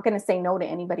we're not going to say no to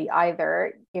anybody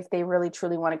either if they really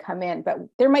truly want to come in. But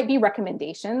there might be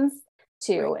recommendations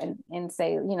too, and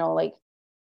say,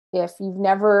 if you've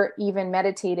never even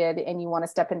meditated and you want to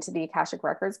step into the Akashic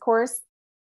Records course,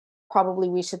 probably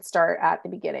we should start at the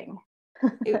beginning.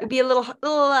 It would be a little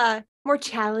more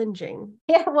challenging.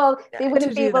 Yeah, well, they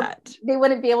wouldn't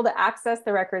be able to access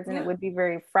the records, and it would be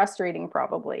very frustrating,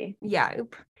 probably. Yeah,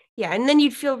 and then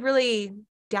you'd feel really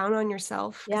down on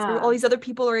yourself because all these other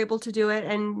people are able to do it,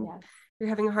 and you're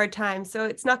having a hard time. So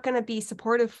it's not going to be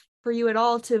supportive for you at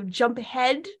all to jump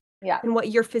ahead in what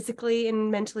you're physically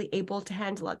and mentally able to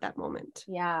handle at that moment.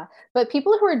 Yeah. But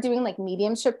people who are doing like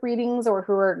mediumship readings or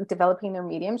who are developing their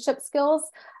mediumship skills,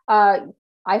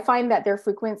 I find that their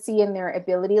frequency and their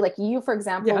ability, like you, for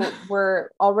example,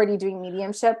 were already doing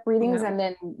mediumship readings, and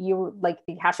then you, like,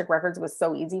 the Akashic Records was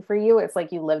so easy for you. It's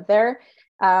like you lived there.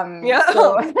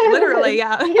 So literally,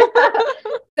 yeah.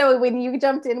 So when you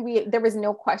jumped in, there was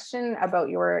no question about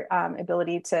your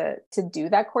ability to do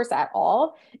that course at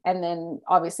all. And then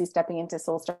obviously stepping into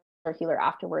Soul Star Healer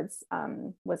afterwards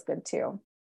was good too.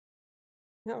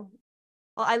 No.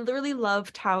 Well, I literally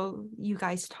loved how you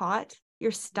guys taught,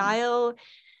 your style,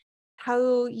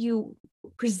 how you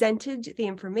presented the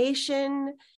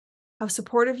information, how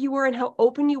supportive you were, and how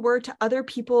open you were to other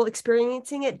people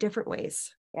experiencing it different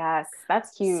ways. Yes,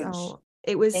 that's huge. So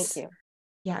it was, thank you.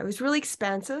 Yeah, it was really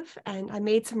expansive, and I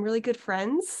made some really good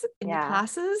friends in the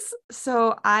classes.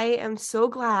 So I am so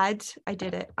glad I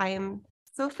did it. I am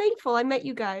so thankful I met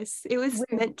you guys. It was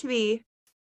meant to be.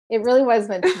 It really was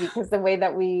meant to be, because the way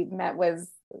that we met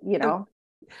was,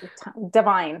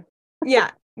 divine.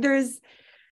 Yeah,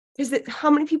 how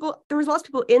many people? There was lots of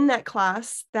people in that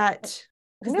class that,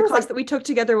 because the class that we took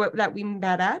together, that we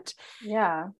met at.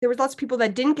 Yeah, there was lots of people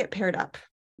that didn't get paired up.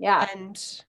 Yeah, and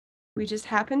we just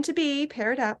happened to be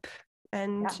paired up,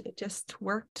 and it just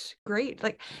worked great.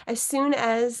 Like as soon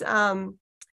as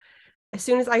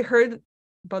I heard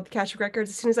about the Akashic Records,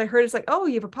 as soon as I heard it's like, oh,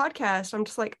 you have a podcast, I'm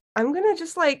just like, I'm gonna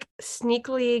just like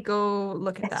sneakily go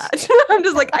look at that. I'm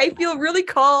just like, I feel really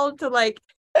called to like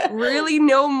really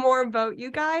know more about you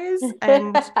guys.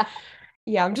 And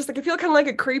yeah, I'm just like, I feel kind of like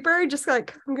a creeper, just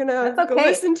like, I'm gonna go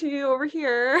listen to you over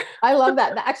here. I love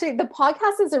that. Actually, the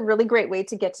podcast is a really great way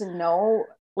to get to know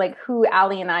like who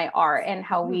Ali and I are, and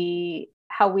how we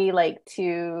like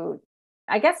to,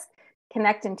 I guess,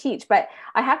 connect and teach. But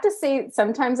I have to say,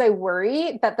 sometimes I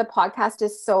worry that the podcast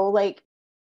is so like,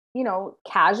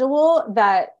 casual,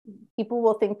 that people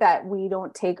will think that we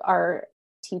don't take our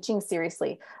teaching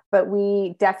seriously. But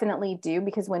we definitely do,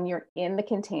 because when you're in the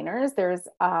containers, there's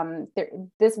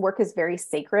this work is very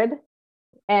sacred,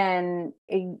 and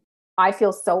I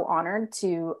feel so honored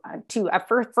to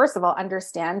first of all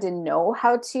understand and know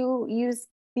how to use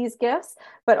these gifts,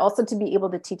 but also to be able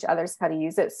to teach others how to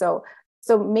use it. So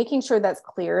making sure that's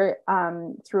clear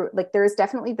through, like, there is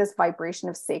definitely this vibration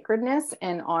of sacredness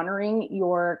and honoring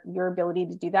your ability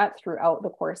to do that throughout the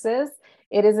courses.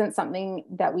 It isn't something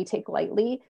that we take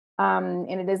lightly, and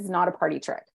it is not a party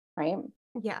trick, right?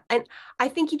 Yeah. And I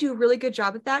think you do a really good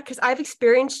job at that, because I've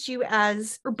experienced you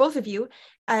or both of you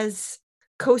as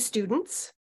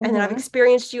co-students, and then I've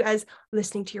experienced you as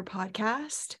listening to your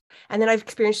podcast, and then I've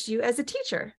experienced you as a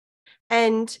teacher.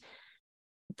 And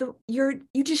you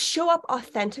just show up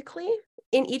authentically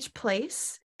in each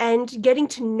place, and getting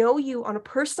to know you on a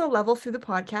personal level through the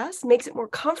podcast makes it more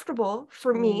comfortable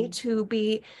for me to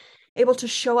be able to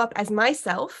show up as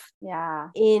myself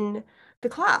in the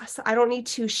class. I don't need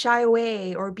to shy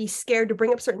away or be scared to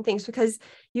bring up certain things, because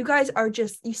you guys are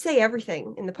you say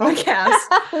everything in the podcast.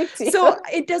 So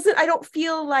I don't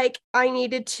feel like I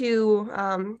needed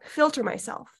to filter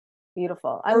myself.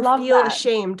 Beautiful. I love feel that.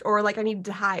 ashamed, or like I needed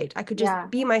to hide. I could just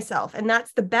be myself. And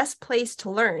that's the best place to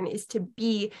learn, is to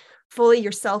be fully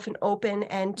yourself and open,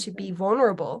 and to be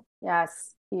vulnerable.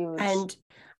 Yes. Huge. And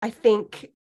I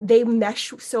think they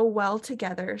mesh so well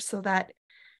together, so that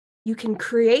you can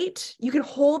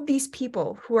hold these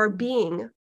people who are being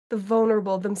the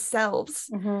vulnerable themselves,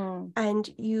 and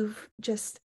you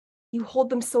hold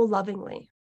them so lovingly.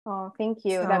 Oh, thank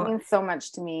you. That means so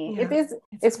much to me. Yeah,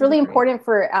 it's really important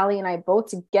for Ali and I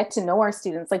both to get to know our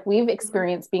students. Like, we've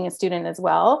experienced being a student as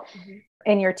well.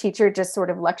 And your teacher just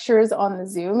sort of lectures on the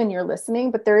Zoom and you're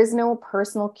listening, but there is no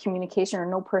personal communication or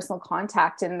no personal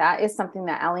contact. And that is something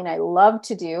that Ali and I love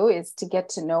to do, is to get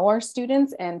to know our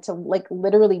students and to like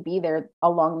literally be there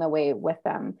along the way with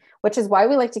them, which is why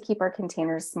we like to keep our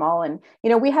containers small. And,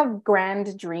 we have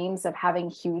grand dreams of having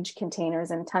huge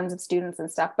containers and tons of students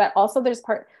and stuff, but also there's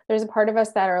a part of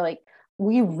us that are like,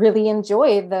 we really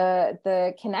enjoy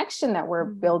the connection that we're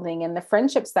building and the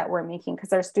friendships that we're making,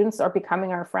 because our students are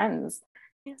becoming our friends.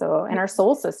 So, and our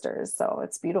soul sisters. So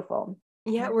it's beautiful.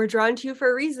 Yeah, we're drawn to you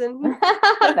for a reason.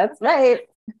 That's right.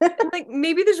 Like,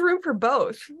 maybe there's room for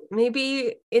both.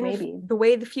 Maybe the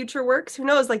way the future works, who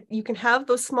knows? Like, you can have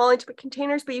those small intimate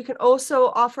containers, but you can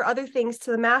also offer other things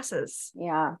to the masses.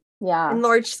 Yeah. In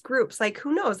large groups. Like,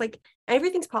 who knows? Like,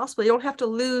 everything's possible. You don't have to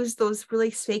lose those really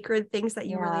sacred things that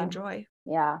you really enjoy.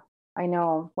 Yeah. I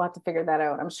know. We'll have to figure that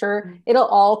out. I'm sure it'll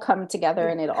all come together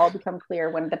and it'll all become clear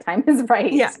when the time is right.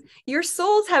 Yeah, your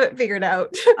souls have it figured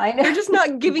out. I know. They're just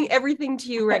not giving everything to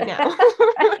you right now.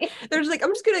 They're just like,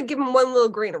 I'm just gonna give them one little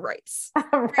grain of rice.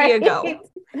 Right. There you go.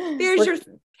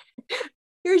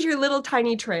 Here's your little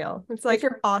tiny trail. It's like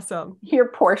awesome. Your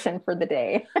portion for the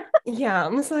day. Yeah,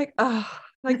 I'm just like, oh,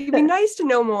 like it'd be nice to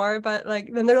know more, but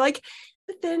like then they're like,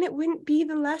 but then it wouldn't be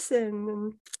the lesson.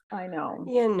 And I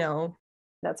know.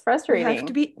 That's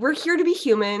frustrating. We're here to be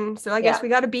human. So I guess we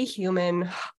got to be human. No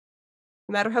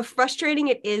matter how frustrating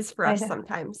it is for us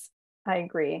sometimes. I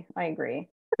agree.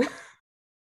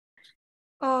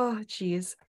 Oh,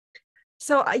 geez.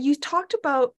 So you talked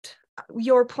about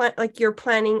your plan, like you're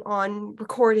planning on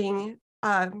recording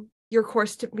your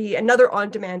course to be another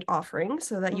on-demand offering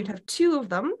so that you'd have two of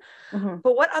them.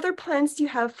 But what other plans do you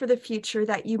have for the future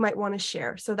that you might want to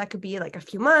share? So that could be like a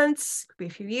few months, could be a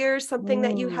few years, something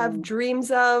that you have dreams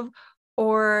of,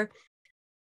 or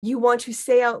you want to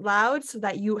say out loud so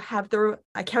that you have the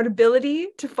accountability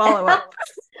to follow up.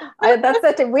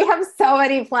 We have so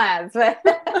many plans, but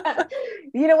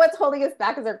you know what's holding us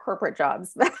back is our corporate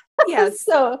jobs. Yes.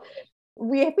 So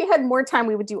if we had more time,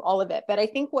 we would do all of it. But I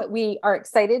think what we're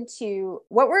excited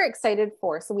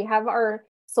for, so we have our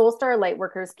Soul Star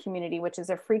Lightworkers community, which is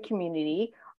a free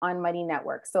community on Mighty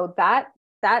Network. So that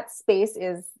space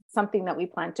is something that we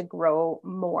plan to grow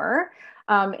more,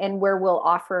 and where we'll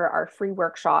offer our free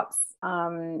workshops,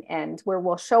 and where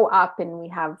we'll show up and we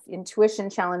have intuition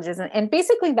challenges. And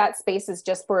basically that space is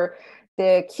just for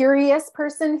the curious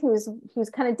person who's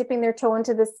kind of dipping their toe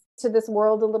into this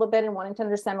world a little bit and wanting to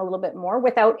understand a little bit more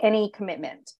without any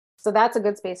commitment. So that's a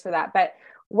good space for that. But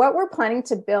what we're planning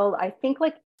to build, I think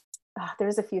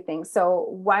there's a few things. So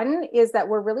one is that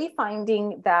we're really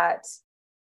finding that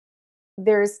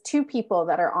there's two people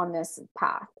that are on this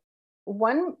path.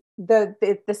 One, the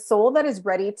soul that is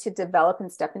ready to develop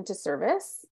and step into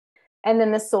service, and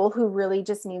then the soul who really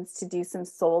just needs to do some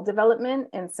soul development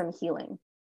and some healing.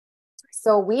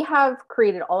 So we have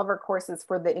created all of our courses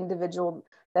for the individual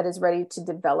that is ready to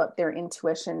develop their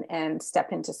intuition and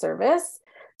step into service.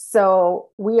 So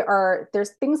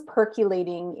there's things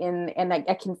percolating and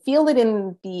I can feel it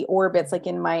in the orbits, like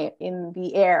in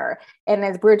the air. And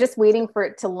as we're just waiting for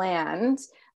it to land,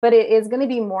 but it is going to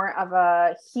be more of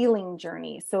a healing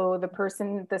journey. So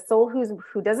the soul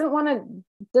who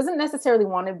doesn't necessarily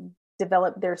want to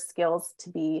develop their skills to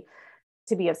be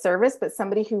of service, but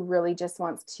somebody who really just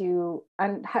wants to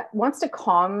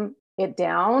calm it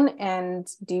down and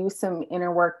do some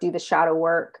inner work, do the shadow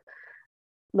work,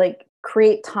 like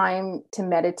create time to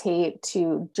meditate,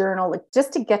 to journal, like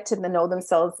just to get to know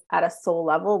themselves at a soul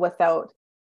level without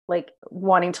like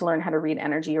wanting to learn how to read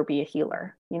energy or be a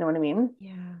healer. You know what I mean?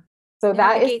 Yeah. So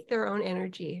navigate their own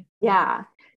energy. Yeah.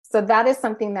 So that is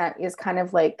something that is kind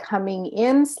of like coming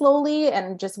in slowly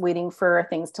and just waiting for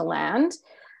things to land.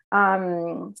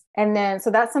 And then,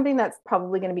 so that's something that's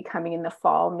probably going to be coming in the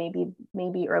fall,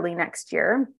 maybe early next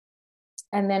year.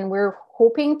 And then we're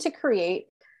hoping to create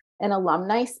an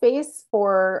alumni space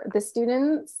for the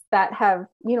students that have,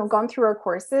 gone through our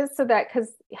courses, so that,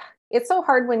 because it's so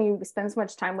hard when you spend so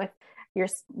much time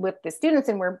with the students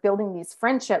and we're building these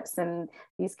friendships and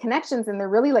these connections, and they're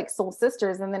really like soul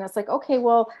sisters. And then it's like, okay,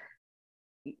 well,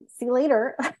 see you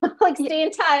later. Like stay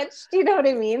in touch. Do you know what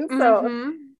I mean?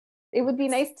 So it would be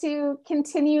nice to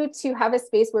continue to have a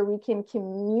space where we can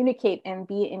communicate and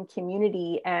be in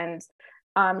community and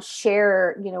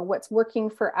share, what's working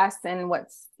for us and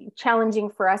what's challenging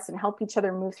for us, and help each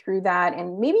other move through that,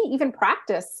 and maybe even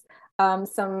practice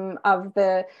some of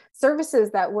the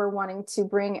services that we're wanting to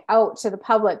bring out to the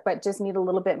public, but just need a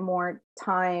little bit more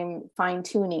time fine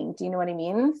tuning. Do you know what I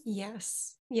mean?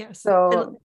 Yes. Yes.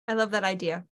 So I love that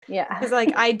idea. Yeah. Because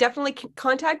like I definitely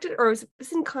contacted or was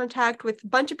in contact with a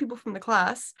bunch of people from the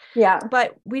class. Yeah.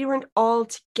 But we weren't all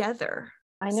together.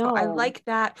 I know. So I like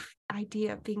that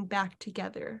idea of being back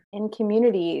together. In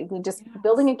community. We just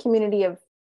building a community of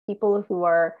people who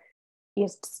are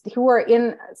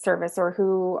in service or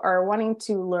who are wanting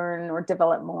to learn or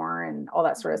develop more and all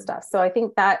that sort of stuff. So I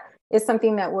think that is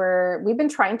something that we've been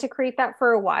trying to create that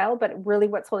for a while, but really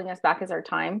what's holding us back is our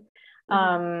time.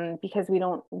 Because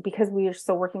we are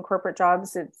still working corporate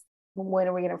jobs. It's when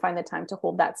are we going to find the time to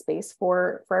hold that space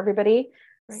for everybody?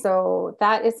 Right. So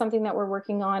that is something that we're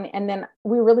working on. And then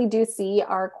we really do see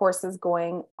our courses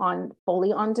going on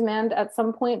fully on demand at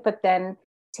some point, but then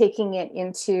taking it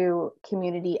into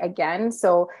community again.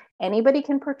 So anybody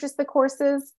can purchase the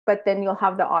courses, but then you'll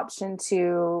have the option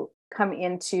to come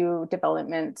into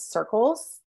development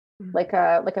circles, like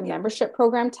a membership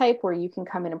program type where you can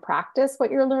come in and practice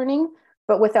what you're learning.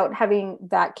 but without having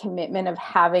that commitment of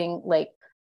having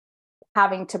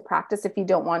to practice if you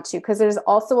don't want to. Because there's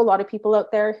also a lot of people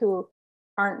out there who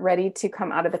aren't ready to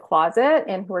come out of the closet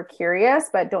and who are curious,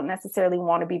 but don't necessarily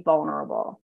want to be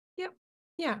vulnerable. Yep.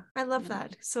 Yeah, I love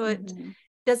that. So it Mm-hmm.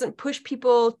 doesn't push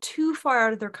people too far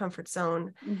out of their comfort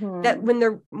zone, Mm-hmm. that when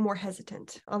they're more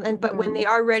hesitant. But when Mm-hmm. they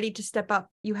are ready to step up,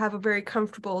 you have a very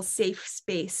comfortable, safe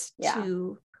space Yeah.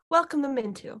 to welcome them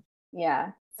into.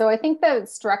 Yeah. So I think the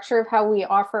structure of how we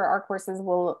offer our courses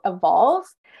will evolve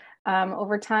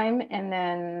over time, and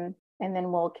then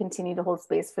we'll continue to hold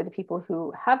space for the people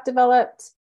who have developed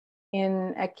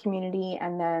in a community,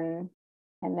 and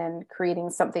then creating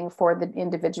something for the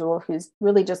individual who's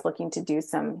really just looking to do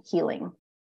some healing.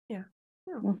 Yeah.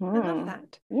 Oh, I love Mm-hmm.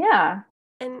 that. Yeah.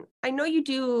 And I know you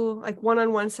do like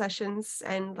one-on-one sessions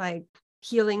and like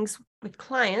healings with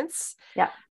clients.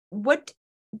 Yeah. What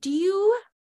do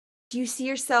you see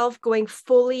yourself going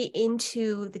fully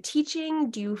into the teaching?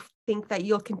 Do you think that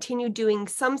you'll continue doing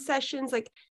some sessions? Like,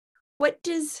 what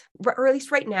does, or at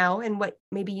least right now, and what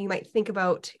maybe you might think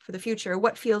about for the future,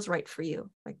 what feels right for you?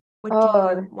 Like, what do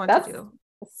you want to do?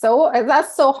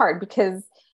 That's so hard, because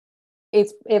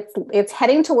it's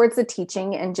heading towards the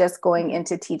teaching and just going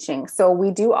into teaching. So we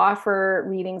do offer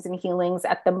readings and healings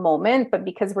at the moment, but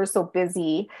because we're so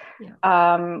busy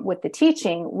with the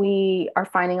teaching, we're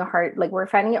finding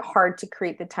it hard to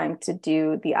create the time to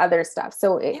do the other stuff.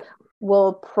 So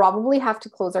we'll probably have to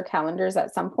close our calendars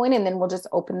at some point, and then we'll just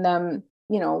open them,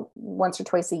 once or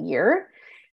twice a year.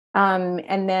 When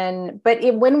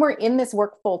we're in this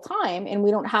work full time and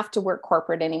we don't have to work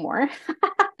corporate anymore,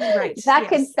 right,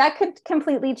 that could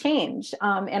completely change.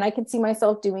 And I could see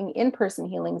myself doing in-person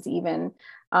healings even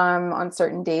on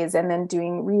certain days, and then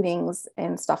doing readings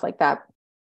and stuff like that.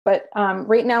 But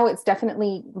right now it's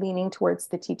definitely leaning towards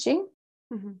the teaching,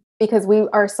 because we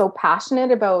are so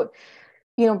passionate about,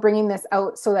 bringing this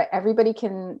out so that everybody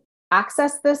can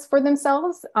access this for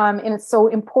themselves. And it's so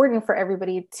important for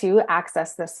everybody to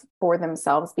access this for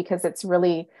themselves, because it's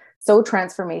really so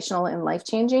transformational and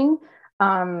life-changing,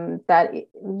 that,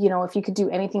 if you could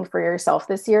do anything for yourself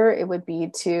this year, it would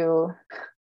be to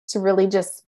really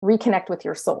just reconnect with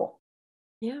your soul.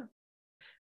 Yeah.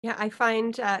 Yeah. I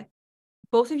find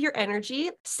both of your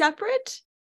energy separate.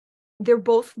 They're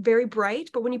both very bright,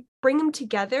 but when you bring them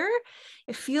together,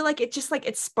 I feel like it just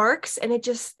it sparks, and it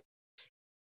just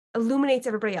illuminates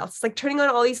everybody else. It's like turning on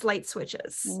all these light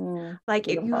switches. When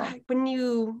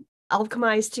you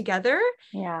alchemize together,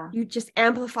 you just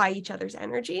amplify each other's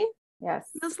energy. Yes.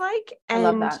 Feels like. And I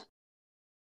love that.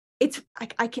 It's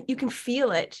you can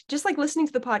feel it, just like listening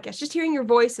to the podcast, just hearing your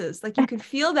voices, like you can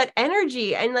feel that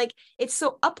energy, and it's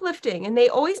so uplifting, and they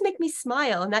always make me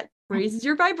smile, and that raises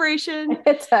your vibration.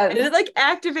 It does. And it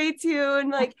activates you,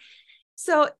 and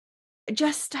so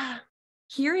just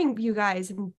hearing you guys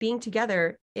and being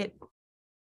together, it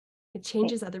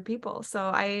changes other people. So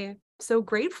I'm so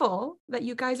grateful that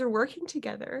you guys are working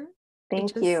together.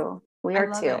 Thank you. We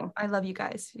are too. I love you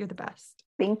guys. You're the best.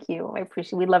 Thank you. I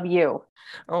appreciate. We love you.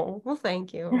 Oh, well,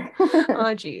 thank you.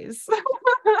 Oh, geez.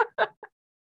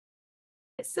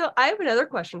 So I have another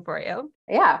question for you.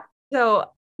 Yeah. So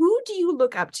who do you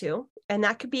look up to? And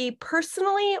that could be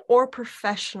personally or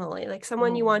professionally, like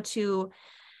someone you want to,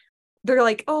 they're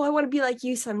like, oh, I want to be like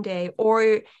you someday,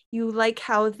 or you like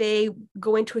how they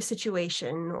go into a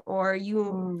situation, or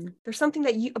there's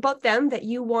something about them that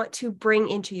you want to bring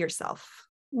into yourself.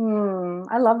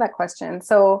 I love that question.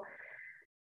 So,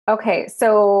 okay.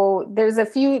 So there's a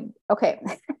few, okay.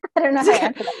 I don't know how to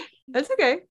answer that. That's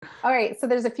okay. All right. So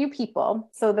there's a few people.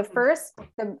 So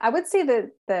I would say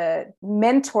the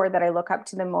mentor that I look up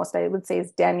to the most, I would say,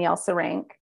 is Danielle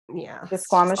Sarank. Yeah. The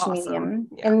Squamish medium.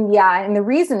 Yeah. And the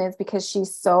reason is because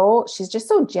she's just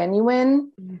so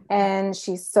genuine, and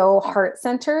she's so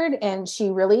heart-centered, and she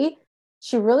really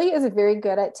is very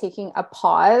good at taking a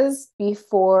pause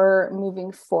before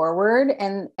moving forward.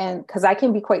 And because I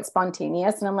can be quite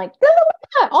spontaneous, and I'm like,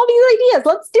 all these ideas,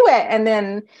 let's do it. And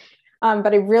then,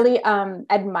 but I really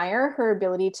admire her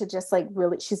ability to just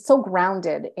really, she's so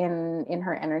grounded in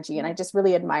her energy. And I just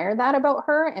really admire that about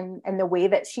her. And the way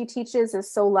that she teaches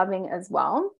is so loving as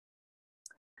well.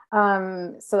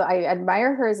 So I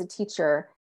admire her as a teacher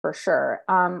for sure.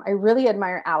 I really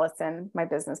admire Allison, my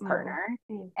business partner.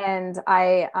 And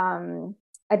I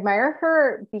admire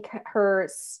her because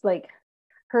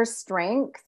her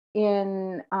strength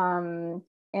in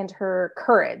and her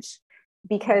courage,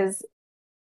 because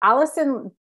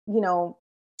Allison, 2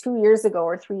 years ago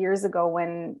or 3 years ago,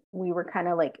 when we were kind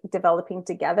of developing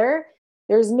together,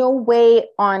 there's no way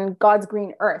on God's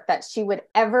green earth that she would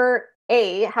ever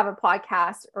A, have a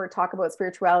podcast or talk about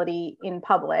spirituality in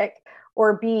public,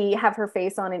 or B, have her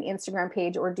face on an Instagram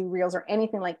page or do reels or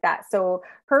anything like that. So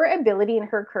her ability and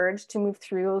her courage to move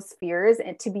through those fears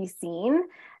and to be seen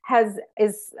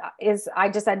is I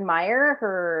just admire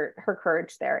her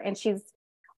courage there. And she's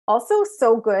also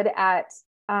so good at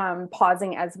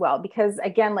pausing as well, because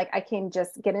again, like I can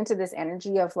just get into this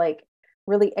energy of like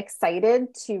really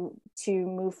excited to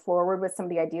move forward with some of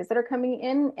the ideas that are coming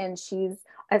in. And she's,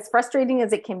 as frustrating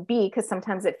as it can be, because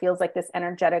sometimes it feels like this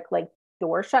energetic like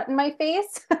door shut in my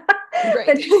face. Right.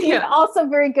 But she's Yeah. also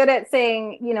very good at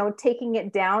saying, taking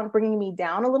it down, bringing me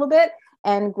down a little bit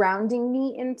and grounding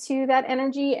me into that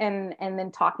energy, and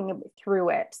then talking through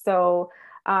it. So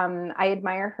I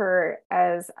admire her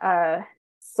as a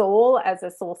soul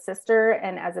sister,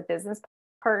 and as a business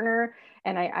partner.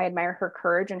 And I admire her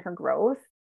courage and her growth.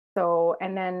 So,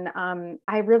 and then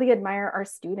I really admire our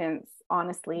students,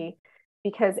 honestly,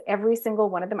 because every single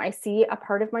one of them, I see a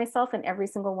part of myself in every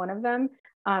single one of them,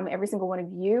 every single one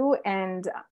of you. And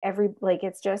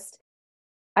it's just,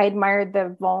 I admire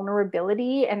the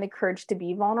vulnerability and the courage to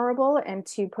be vulnerable and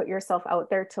to put yourself out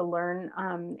there to learn,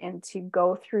 and to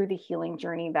go through the healing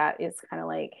journey that is kind of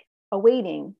like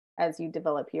awaiting as you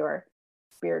develop your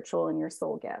spiritual and your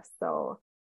soul gifts. So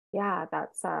yeah,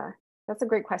 that's a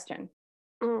great question.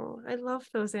 Oh, I love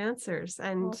those answers.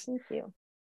 And thank you.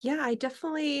 yeah, I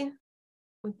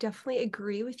would definitely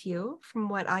agree with you from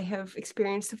what I have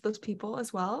experienced of those people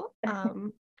as well.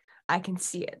 I can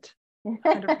see it.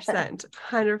 100%.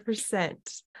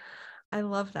 100%. I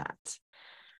love that.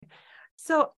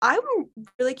 So I'm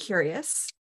really curious.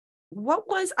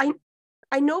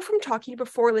 I know from talking to you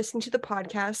before, listening to the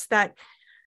podcast, that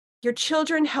your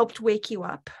children helped wake you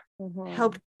up,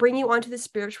 helped bring you onto the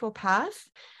spiritual path.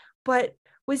 But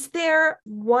was there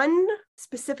one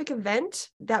specific event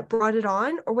that brought it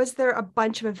on, or was there a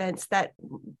bunch of events that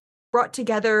brought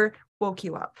together, woke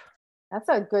you up? That's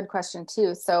a good question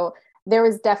too. So there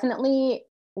was definitely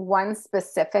one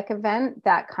specific event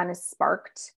that kind of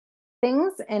sparked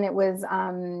things. And it was,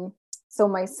 so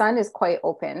my son is quite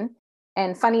open,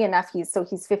 and funny enough, he's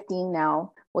 15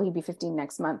 now. Well, he'd be 15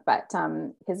 next month, but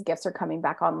his gifts are coming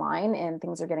back online and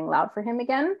things are getting loud for him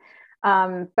again.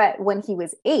 But when he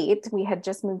was 8, we had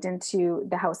just moved into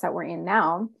the house that we're in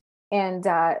now, and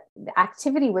the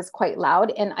activity was quite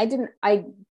loud. And I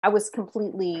was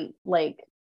completely like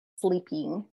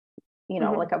sleeping,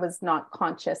 like I was not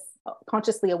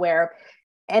consciously aware of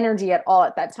energy at all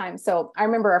at that time. So I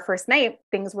remember our first night,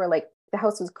 things were like, the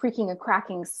house was creaking and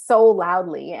cracking so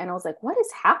loudly. And I was like, what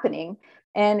is happening?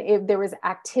 And if there was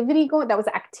activity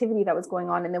that was going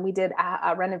on. And then we did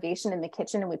a renovation in the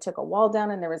kitchen, and we took a wall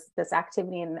down, and there was this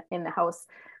activity in the house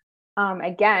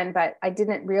again, but I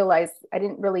didn't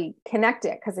really connect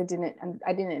it, because I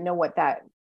didn't know what that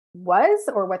was,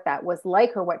 or what that was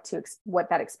like, or what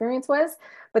that experience was.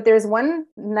 But there's one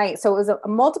night, so it was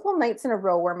multiple nights in a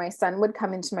row, where my son would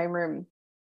come into my room,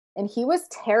 and he was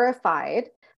terrified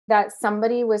that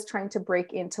somebody was trying to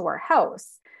break into our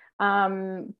house,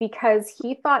 because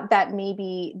he thought that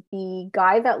maybe the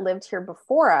guy that lived here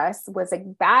before us was a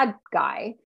bad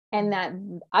guy, and that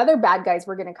other bad guys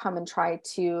were going to come and try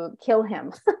to kill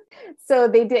him. So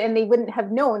they did, and they wouldn't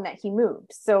have known that he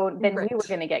moved. So then we were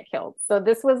going to get killed. So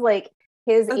this was like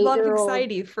his 8-year-old. A lot of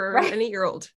anxiety for an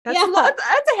 8-year-old. That's Yeah.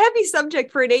 That's a heavy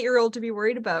subject for an 8-year-old to be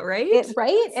worried about, right?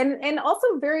 Right. And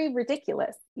also very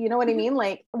ridiculous. You know what I mean?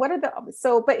 Like, what are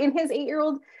but in his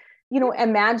 8-year-old,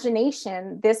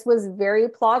 imagination, this was very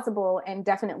plausible and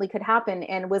definitely could happen,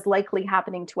 and was likely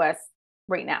happening to us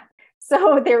right now.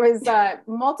 So there was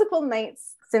multiple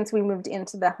nights since we moved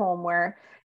into the home where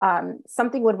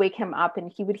something would wake him up,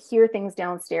 and he would hear things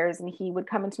downstairs, and he would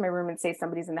come into my room and say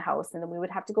somebody's in the house, and then we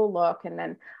would have to go look. And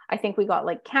then I think we got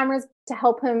like cameras to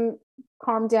help him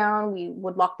calm down. We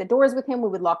would lock the doors with him. We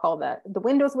would lock all the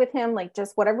windows with him, like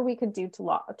just whatever we could do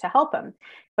to help him.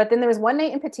 But then there was one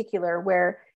night in particular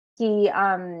where he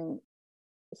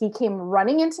came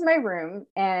running into my room,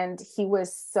 and he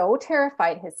was so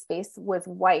terrified. His face was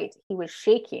white. He was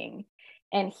shaking.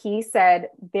 And he said,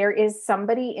 there is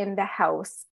somebody in the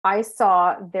house. I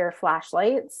saw their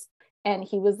flashlights. And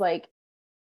he was like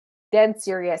dead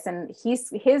serious. And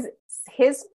his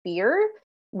fear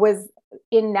was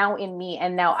in me.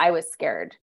 And now I was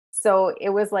scared. So it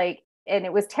was like, and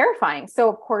it was terrifying. So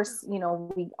of course,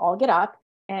 we all get up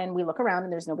and we look around,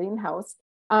 and there's nobody in the house.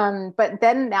 But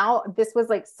then now this was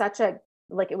like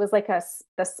it was like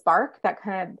the spark that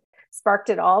kind of sparked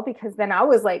it all, because then I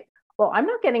was like, well, I'm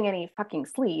not getting any fucking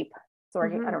sleep.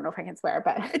 Sorry, I don't know if I can swear,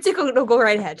 but it's go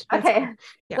right ahead. That's okay.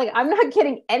 Yeah. Like, I'm not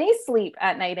getting any sleep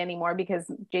at night anymore, because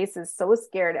Jace is so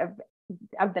scared of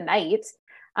of the night.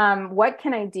 What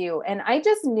can I do? And I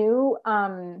just knew,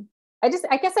 I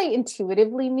guess I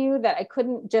intuitively knew that I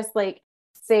couldn't just like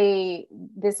say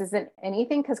this isn't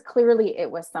anything, because clearly it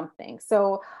was something.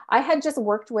 So I had just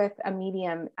worked with a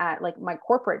medium at like my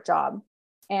corporate job,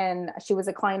 and she was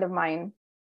a client of mine,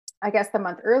 I guess the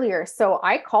month earlier. So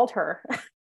I called her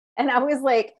and I was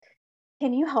like,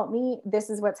 can you help me?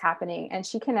 This is what's happening. And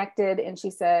she connected and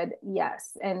she said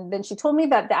yes. And then she told me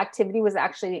that the activity was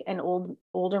actually an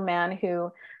older man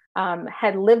who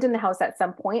had lived in the house at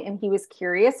some point, and he was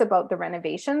curious about the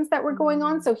renovations that were going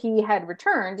on. So he had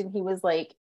returned, and he was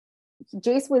like,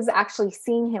 Jace was actually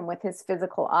seeing him with his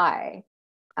physical eye.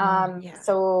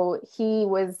 So he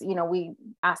was, we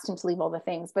asked him to leave all the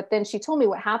things, but then she told me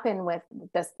what happened with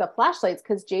the flashlights,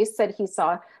 because Jace said he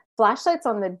saw flashlights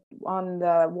on the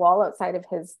wall outside of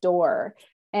his door,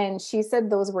 and she said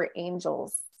those were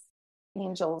angels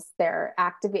there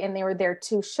activate, and they were there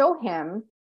to show him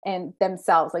and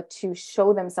themselves, like to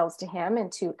show themselves to him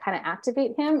and to kind of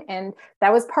activate him. And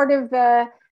that was part of the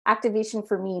activation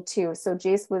for me too. So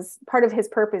Jace was part of his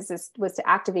purpose was to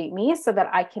activate me so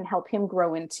that I can help him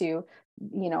grow into,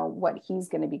 what he's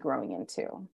going to be growing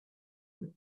into.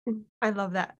 I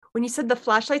love that. When you said the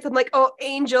flashlights, I'm like, oh,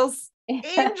 angels,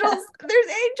 there's angels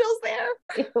there.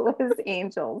 It was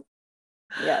angels.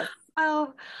 Yes.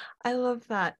 Oh, I love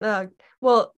that.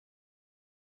 Well,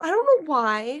 I don't know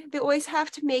why they always have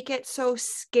to make it so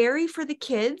scary for the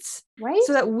kids, right?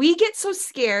 So that we get so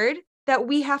scared that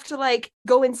we have to like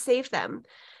go and save them.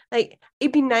 Like,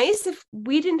 it'd be nice if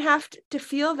we didn't have to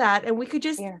feel that, and we could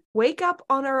just wake up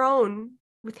on our own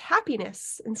with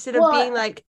happiness instead of being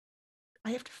like, I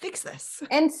have to fix this.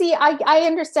 And see, I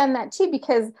understand that too,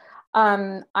 because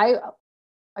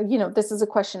this is a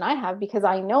question I have, because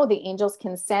I know the angels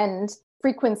can send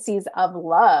frequencies of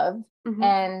love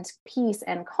and peace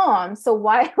and calm. So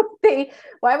why would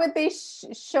they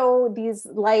show these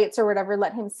lights or whatever,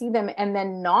 let him see them, and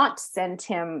then not send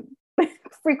him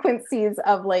frequencies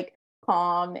of like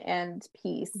calm and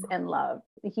peace and love?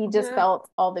 He just felt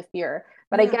all the fear.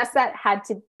 But I guess that had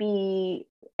to be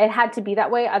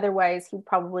that way. Otherwise he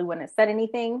probably wouldn't have said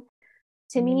anything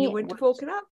to me. He wouldn't have woken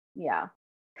up. Yeah.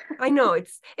 I know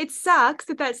it sucks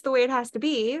that that's the way it has to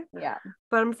be. Yeah.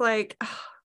 But I'm like,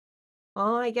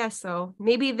 oh, I guess so.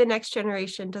 Maybe the next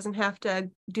generation doesn't have to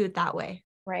do it that way.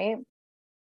 Right.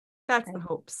 That's the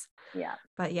hopes. Yeah.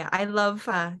 But yeah, I love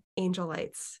angel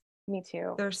lights. Me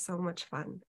too. They're so much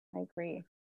fun. I agree.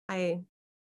 I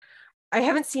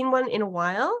haven't seen one in a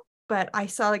while, but I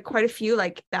saw like quite a few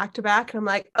like back to back, and I'm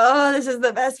like, oh, this is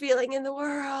the best feeling in the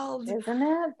world. Isn't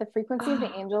it? The frequency of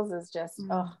the angels is just,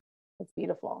 it's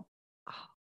beautiful. Oh,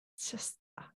 it's just,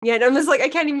 and I'm just like, I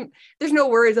can't even, there's no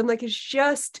words. I'm like, it's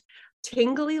just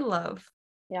tingly love.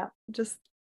 Yeah. Just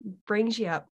brings you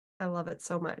up. I love it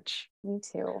so much. Me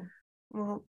too.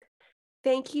 Well,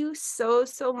 thank you so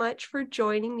much for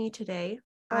joining me today.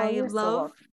 Oh, I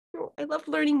love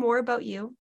learning more about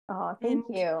you. Oh, thank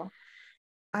you.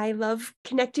 I love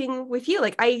connecting with you.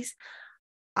 Like I've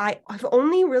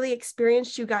only really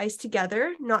experienced you guys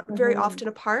together, not very often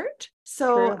apart.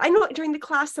 So true. I know during the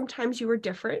class, sometimes you were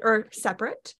different or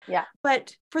separate. Yeah.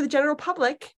 But for the general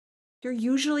public, you're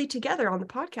usually together on the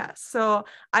podcast. So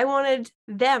I wanted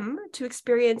them to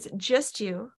experience just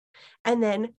you and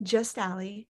then just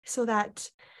Allie, so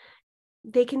that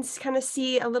they can kind of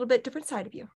see a little bit different side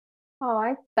of you.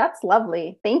 Oh, that's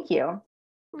lovely. Thank you.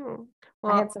 Well,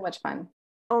 I had so much fun.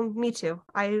 Oh, me too.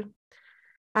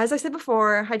 As I said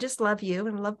before, I just love you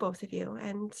and love both of you.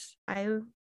 And I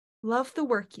love the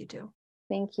work you do.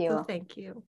 Thank you. So thank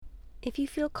you. If you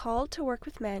feel called to work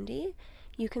with Mandy,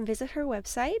 you can visit her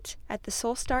website at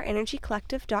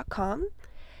thesoulstarenergycollective.com.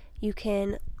 You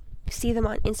can see them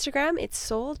on Instagram. It's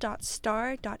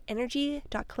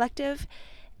soul.star.energy.collective.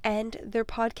 And their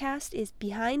podcast is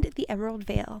Behind the Emerald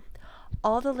Veil.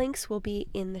 All the links will be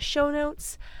in the show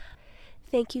notes.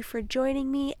 Thank you for joining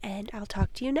me, and I'll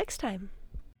talk to you next time.